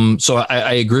 So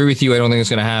I agree with you. I don't think it's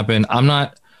going to happen. I'm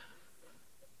not,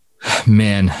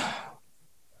 man,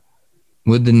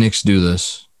 would the Knicks do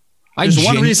this? There's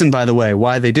one reason, by the way,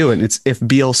 why they do it. And it's if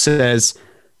Beal says,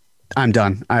 I'm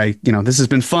done. This has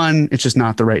been fun. It's just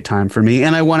not the right time for me.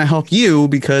 And I want to help you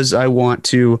because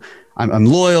I'm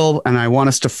loyal and I want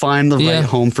us to find the right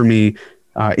home for me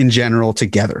in general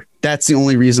together. That's the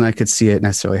only reason I could see it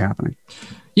necessarily happening.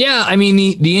 Yeah. I mean,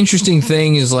 the interesting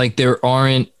thing is like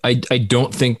I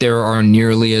don't think there are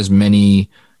nearly as many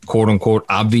quote unquote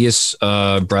obvious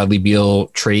Bradley Beal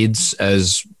trades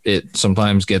as it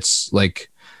sometimes gets like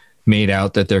made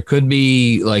out that there could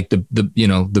be. Like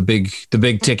the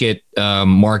big ticket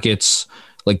markets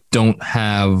like don't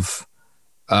have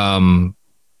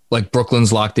like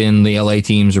Brooklyn's locked in. The LA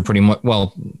teams are pretty much,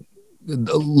 well,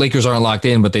 the Lakers aren't locked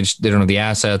in, but they don't have the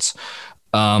assets.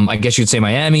 I guess you'd say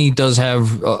Miami does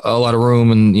have a lot of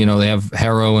room, and they have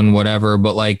Harrow and whatever,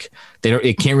 but like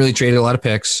it can't really trade a lot of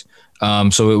picks.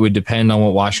 So it would depend on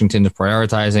what Washington is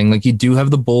prioritizing. Like you do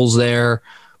have the Bulls there,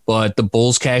 but the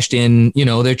Bulls cashed in,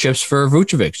 their chips for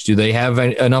Vucevic. Do they have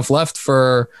enough left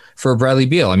for Bradley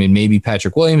Beal? I mean, maybe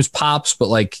Patrick Williams pops, but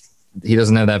like he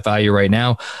doesn't have that value right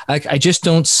now. I just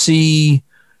don't see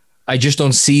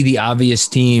the obvious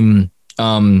team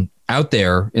out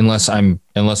there unless I'm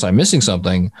missing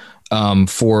something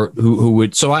for who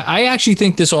would. So I actually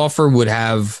think this offer would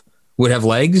have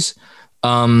legs.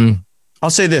 I'll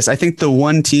say this. I think the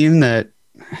one team that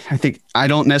I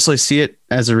don't necessarily see it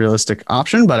as a realistic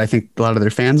option, but I think a lot of their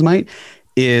fans might,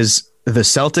 is the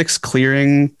Celtics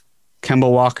clearing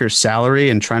Kemba Walker's salary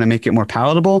and trying to make it more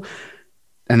palatable.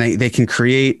 And they can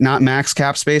create not max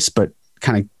cap space, but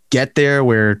kind of get there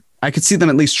where I could see them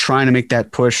at least trying to make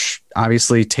that push.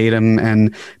 Obviously, Tatum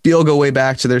and Beal go way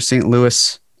back to their St.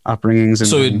 Louis upbringings.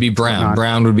 So it'd be Brown. Whatnot.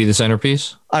 Brown would be the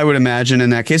centerpiece? I would imagine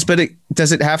in that case, but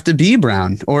does it have to be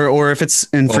Brown? Or if it's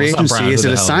in free agency, is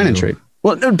it a sign and trade?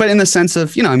 Well, but in the sense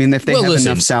of, if they have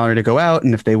enough salary to go out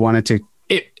and if they wanted to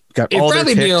got all their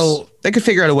picks, Beal, they could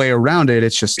figure out a way around it.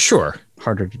 It's just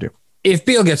harder to do. If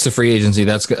Beal gets the free agency,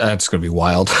 that's going to be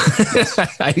wild.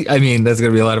 I mean, that's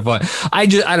going to be a lot of fun. I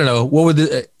don't know. What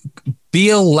would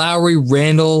Beal, Lowry,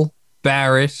 Randall,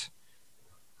 Barrett?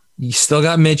 You still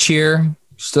got Mitch here.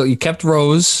 You kept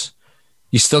Rose.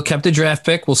 You still kept the draft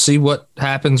pick. We'll see what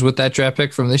happens with that draft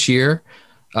pick from this year.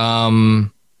 It's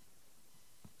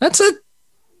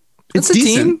a decent.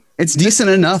 Team. It's decent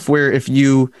enough where if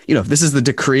if this is the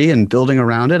decree and building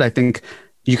around it, I think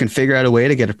you can figure out a way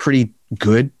to get a pretty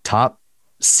good top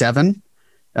 7,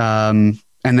 and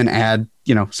then add,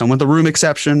 someone with a room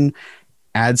exception,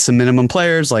 add some minimum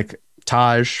players like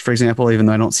Taj, for example, even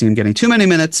though I don't see him getting too many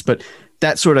minutes, but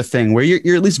that sort of thing where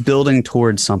you're at least building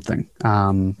towards something.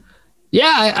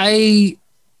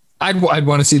 I'd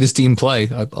want to see this team play.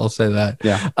 I'll say that.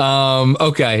 Yeah.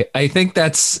 Okay. I think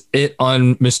that's it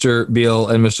on Mr. Beal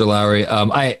and Mr. Lowry.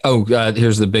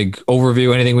 Here's the big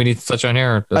overview. Anything we need to touch on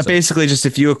here? Basically, just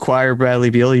if you acquire Bradley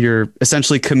Beal, you're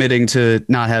essentially committing to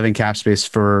not having cap space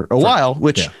for a while,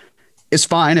 which is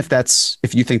fine if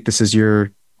you think this is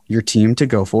your team to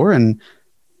go for, and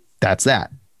that's that.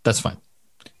 That's fine.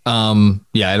 I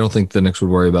don't think the Knicks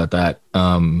would worry about that.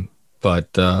 But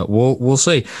we'll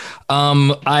see.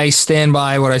 I stand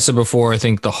by what I said before. I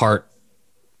think the Hart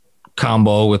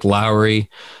combo with Lowry.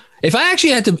 If I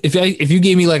actually had to, if you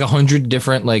gave me like 100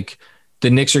 different, like the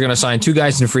Knicks are going to sign 2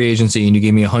 guys in free agency, and you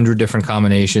gave me 100 different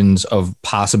combinations of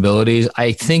possibilities,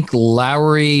 I think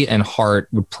Lowry and Hart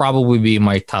would probably be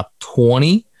my top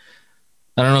 20.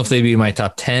 I don't know if they'd be my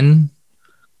top 10.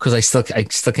 Because I still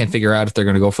can't figure out if they're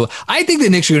going to go for. I think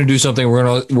the Knicks are going to do something. We're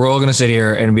all going to sit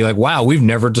here and be like, "Wow, we've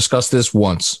never discussed this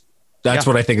once." That's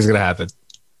what I think is going to happen.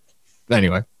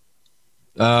 Anyway,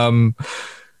 final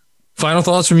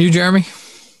thoughts from you, Jeremy?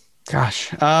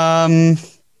 Gosh, no. I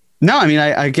mean,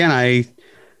 I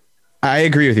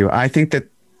agree with you. I think that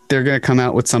they're going to come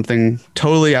out with something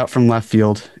totally out from left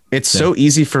field. It's so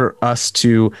easy for us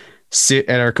to sit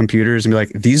at our computers and be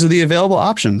like, "These are the available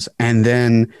options," and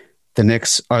then the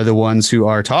Knicks are the ones who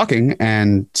are talking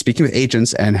and speaking with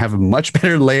agents and have a much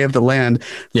better lay of the land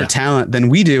for talent than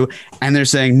we do. And they're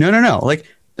saying, no. Like,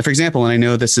 for example, and I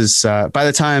know this is by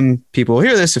the time people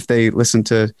hear this, if they listen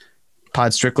to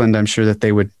Pod Strickland, I'm sure that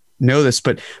they would know this,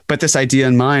 but this idea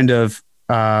in mind of,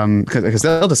 because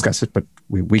they'll discuss it, but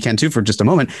we can too for just a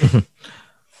moment.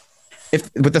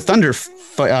 If with the Thunder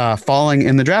falling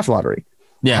in the draft lottery,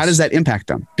 yes. How does that impact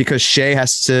them? Because Shea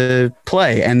has to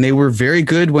play, and they were very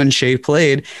good when Shea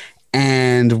played,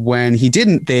 and when he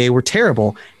didn't, they were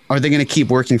terrible. Are they going to keep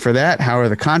working for that? How are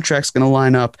the contracts going to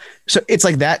line up? So it's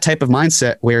like that type of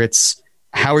mindset where it's,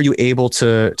 how are you able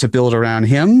to build around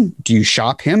him? Do you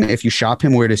shop him? If you shop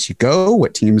him, where does he go?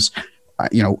 What teams,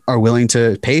 are willing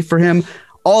to pay for him?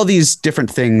 All these different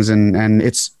things. And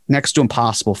it's next to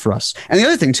impossible for us. And the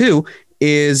other thing too,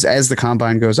 is as the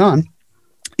combine goes on,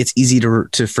 it's easy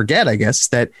to forget, I guess,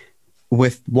 that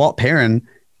with Walt Perrin,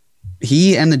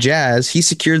 he and the Jazz, he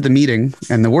secured the meeting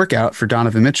and the workout for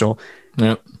Donovan Mitchell.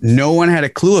 Yep. No one had a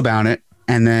clue about it.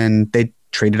 And then they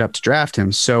traded up to draft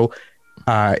him. So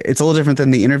it's a little different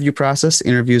than the interview process.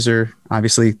 Interviews are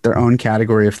obviously their own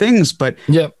category of things, but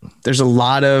there's a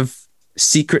lot of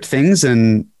secret things,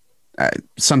 and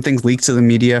some things leaked to the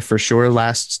media for sure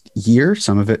last year.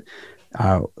 Some of it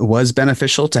was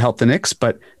beneficial to help the Knicks,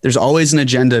 but there's always an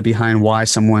agenda behind why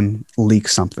someone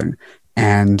leaks something.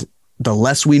 And the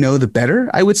less we know, the better,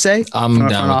 I would say. I'm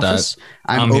down with that.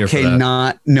 I'm okay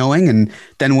not knowing. And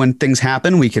then when things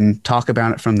happen, we can talk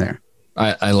about it from there.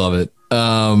 I love it.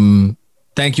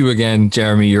 Thank you again,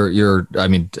 Jeremy. I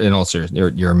mean, in all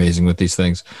seriousness, you're amazing with these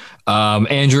things.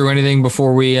 Andrew, anything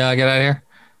before we get out of here?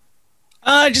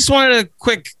 I just wanted a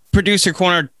quick producer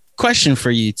corner question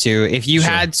for you two. If you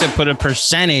had to put a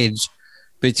percentage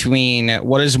between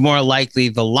what is more likely,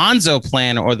 the Lonzo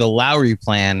plan or the Lowry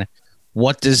plan,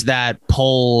 what does that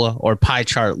poll or pie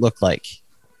chart look like?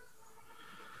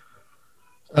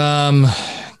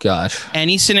 Gosh.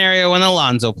 Any scenario in the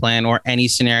Lonzo plan or any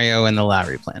scenario in the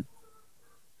Lowry plan.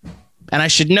 And I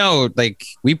should know,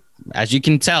 as you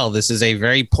can tell, this is a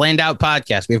very planned out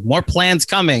podcast. We have more plans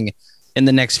coming in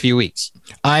the next few weeks.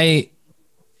 I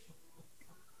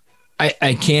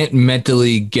can't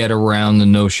mentally get around the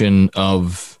notion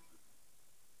of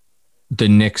the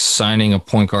Knicks signing a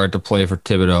point guard to play for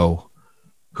Thibodeau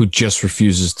who just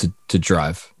refuses to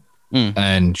drive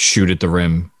and shoot at the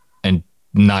rim and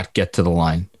not get to the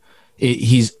line.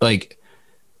 He's like,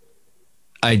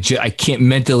 I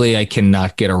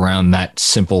cannot get around that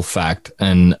simple fact.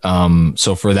 And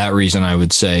so for that reason, I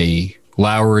would say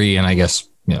Lowry, and I guess,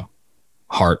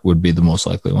 Hart would be the most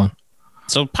likely one.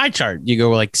 So pie chart, you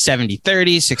go like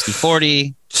 70-30,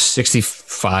 60-40,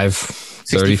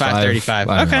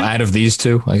 65-35. Okay. Out of these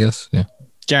two, I guess. Yeah.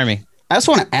 Jeremy. I just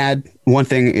want to add one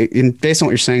thing based on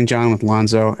what you're saying, John, with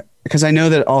Lonzo, because I know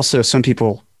that also some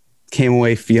people came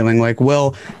away feeling like,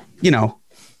 well,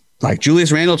 like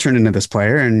Julius Randle turned into this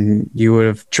player and you would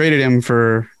have traded him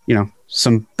for,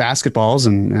 some basketballs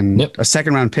and a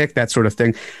second round pick, that sort of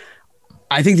thing.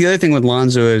 I think the other thing with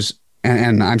Lonzo is,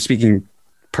 and I'm speaking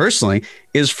personally,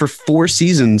 is for 4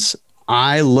 seasons,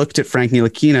 I looked at Frank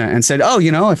Ntilikina and said, oh,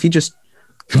 if he just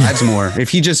drives more, if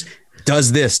he just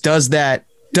does this, does that,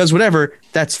 does whatever,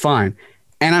 that's fine.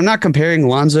 And I'm not comparing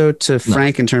Lonzo to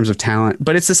Frank in terms of talent,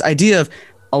 but it's this idea of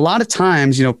a lot of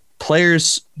times,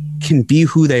 players can be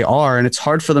who they are, and it's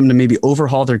hard for them to maybe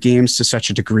overhaul their games to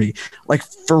such a degree. Like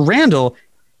for Randall,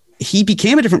 he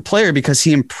became a different player because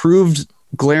he improved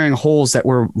glaring holes that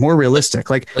were more realistic,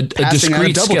 like passing out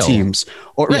of double teams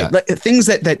or like things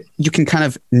that you can kind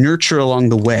of nurture along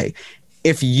the way.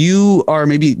 If you are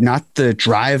maybe not the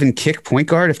drive and kick point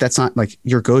guard, if that's not like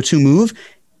your go-to move,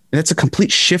 that's a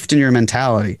complete shift in your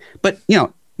mentality. But,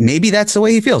 maybe that's the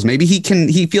way he feels. Maybe he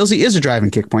feels he is a drive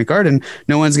and kick point guard and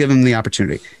no one's given him the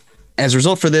opportunity. As a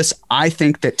result for this, I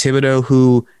think that Thibodeau,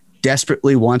 who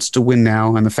desperately wants to win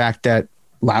now, and the fact that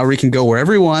Lowry can go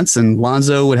wherever he wants and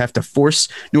Lonzo would have to force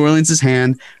New Orleans'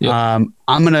 hand. Yep.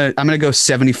 I'm gonna go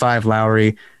 75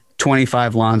 Lowry,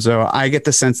 25 Lonzo. I get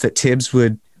the sense that Tibbs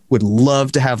would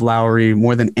love to have Lowry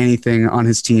more than anything on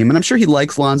his team. And I'm sure he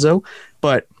likes Lonzo,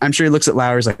 but I'm sure he looks at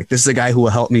Lowry as like, this is a guy who will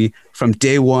help me from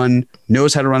day one,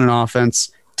 knows how to run an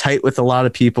offense, tight with a lot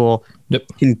of people. Yep.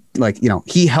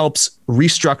 He helps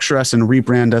restructure us and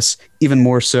rebrand us even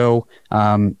more so.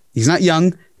 He's not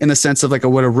young in the sense of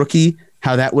what a rookie,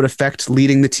 how that would affect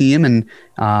leading the team and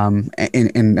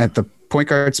at the point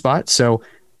guard spot. So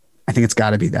I think it's got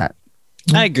to be that.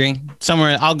 I agree.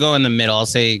 Somewhere I'll go in the middle. I'll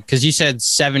say, because you said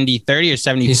 70-30 or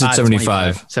 75. He said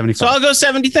 75. 75. So I'll go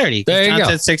 70-30. There you John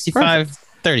go. said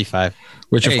 65-35.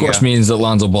 Which of course means that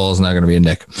Lonzo Ball is not going to be a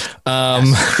Knick.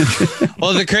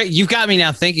 Well, you've got me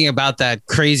now thinking about that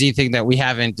crazy thing that we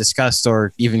haven't discussed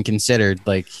or even considered.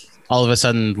 Like all of a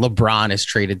sudden LeBron is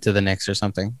traded to the Knicks or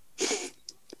something.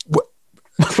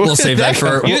 We'll save that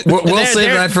for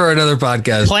that for another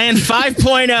podcast. Plan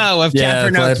 5.0 of Cap or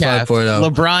No Cap.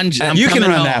 LeBron, you can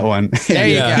run that one. There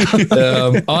you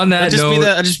go. On that note,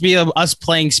 I'll just be us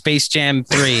playing Space Jam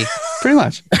 3. Pretty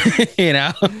much.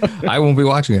 I won't be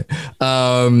watching it.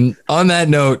 On that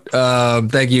note,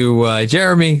 thank you,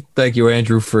 Jeremy. Thank you,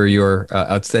 Andrew, for your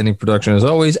outstanding production as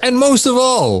always. And most of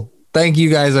all, thank you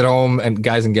guys at home and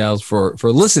guys and gals for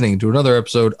listening to another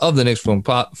episode of the Knicks Film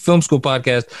School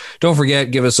Podcast. Don't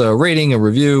forget, give us a rating, a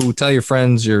review, tell your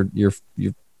friends, your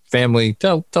family,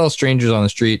 tell strangers on the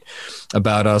street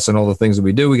about us and all the things that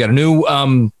we do. We got a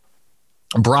new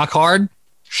Brock Hard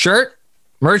shirt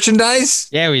merchandise.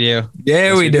 Yeah, we do.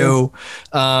 Yeah, we do.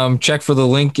 Check for the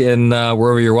link in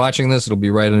wherever you're watching this. It'll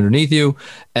be right underneath you.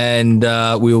 And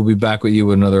we will be back with you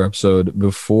with another episode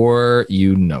before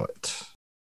you know it.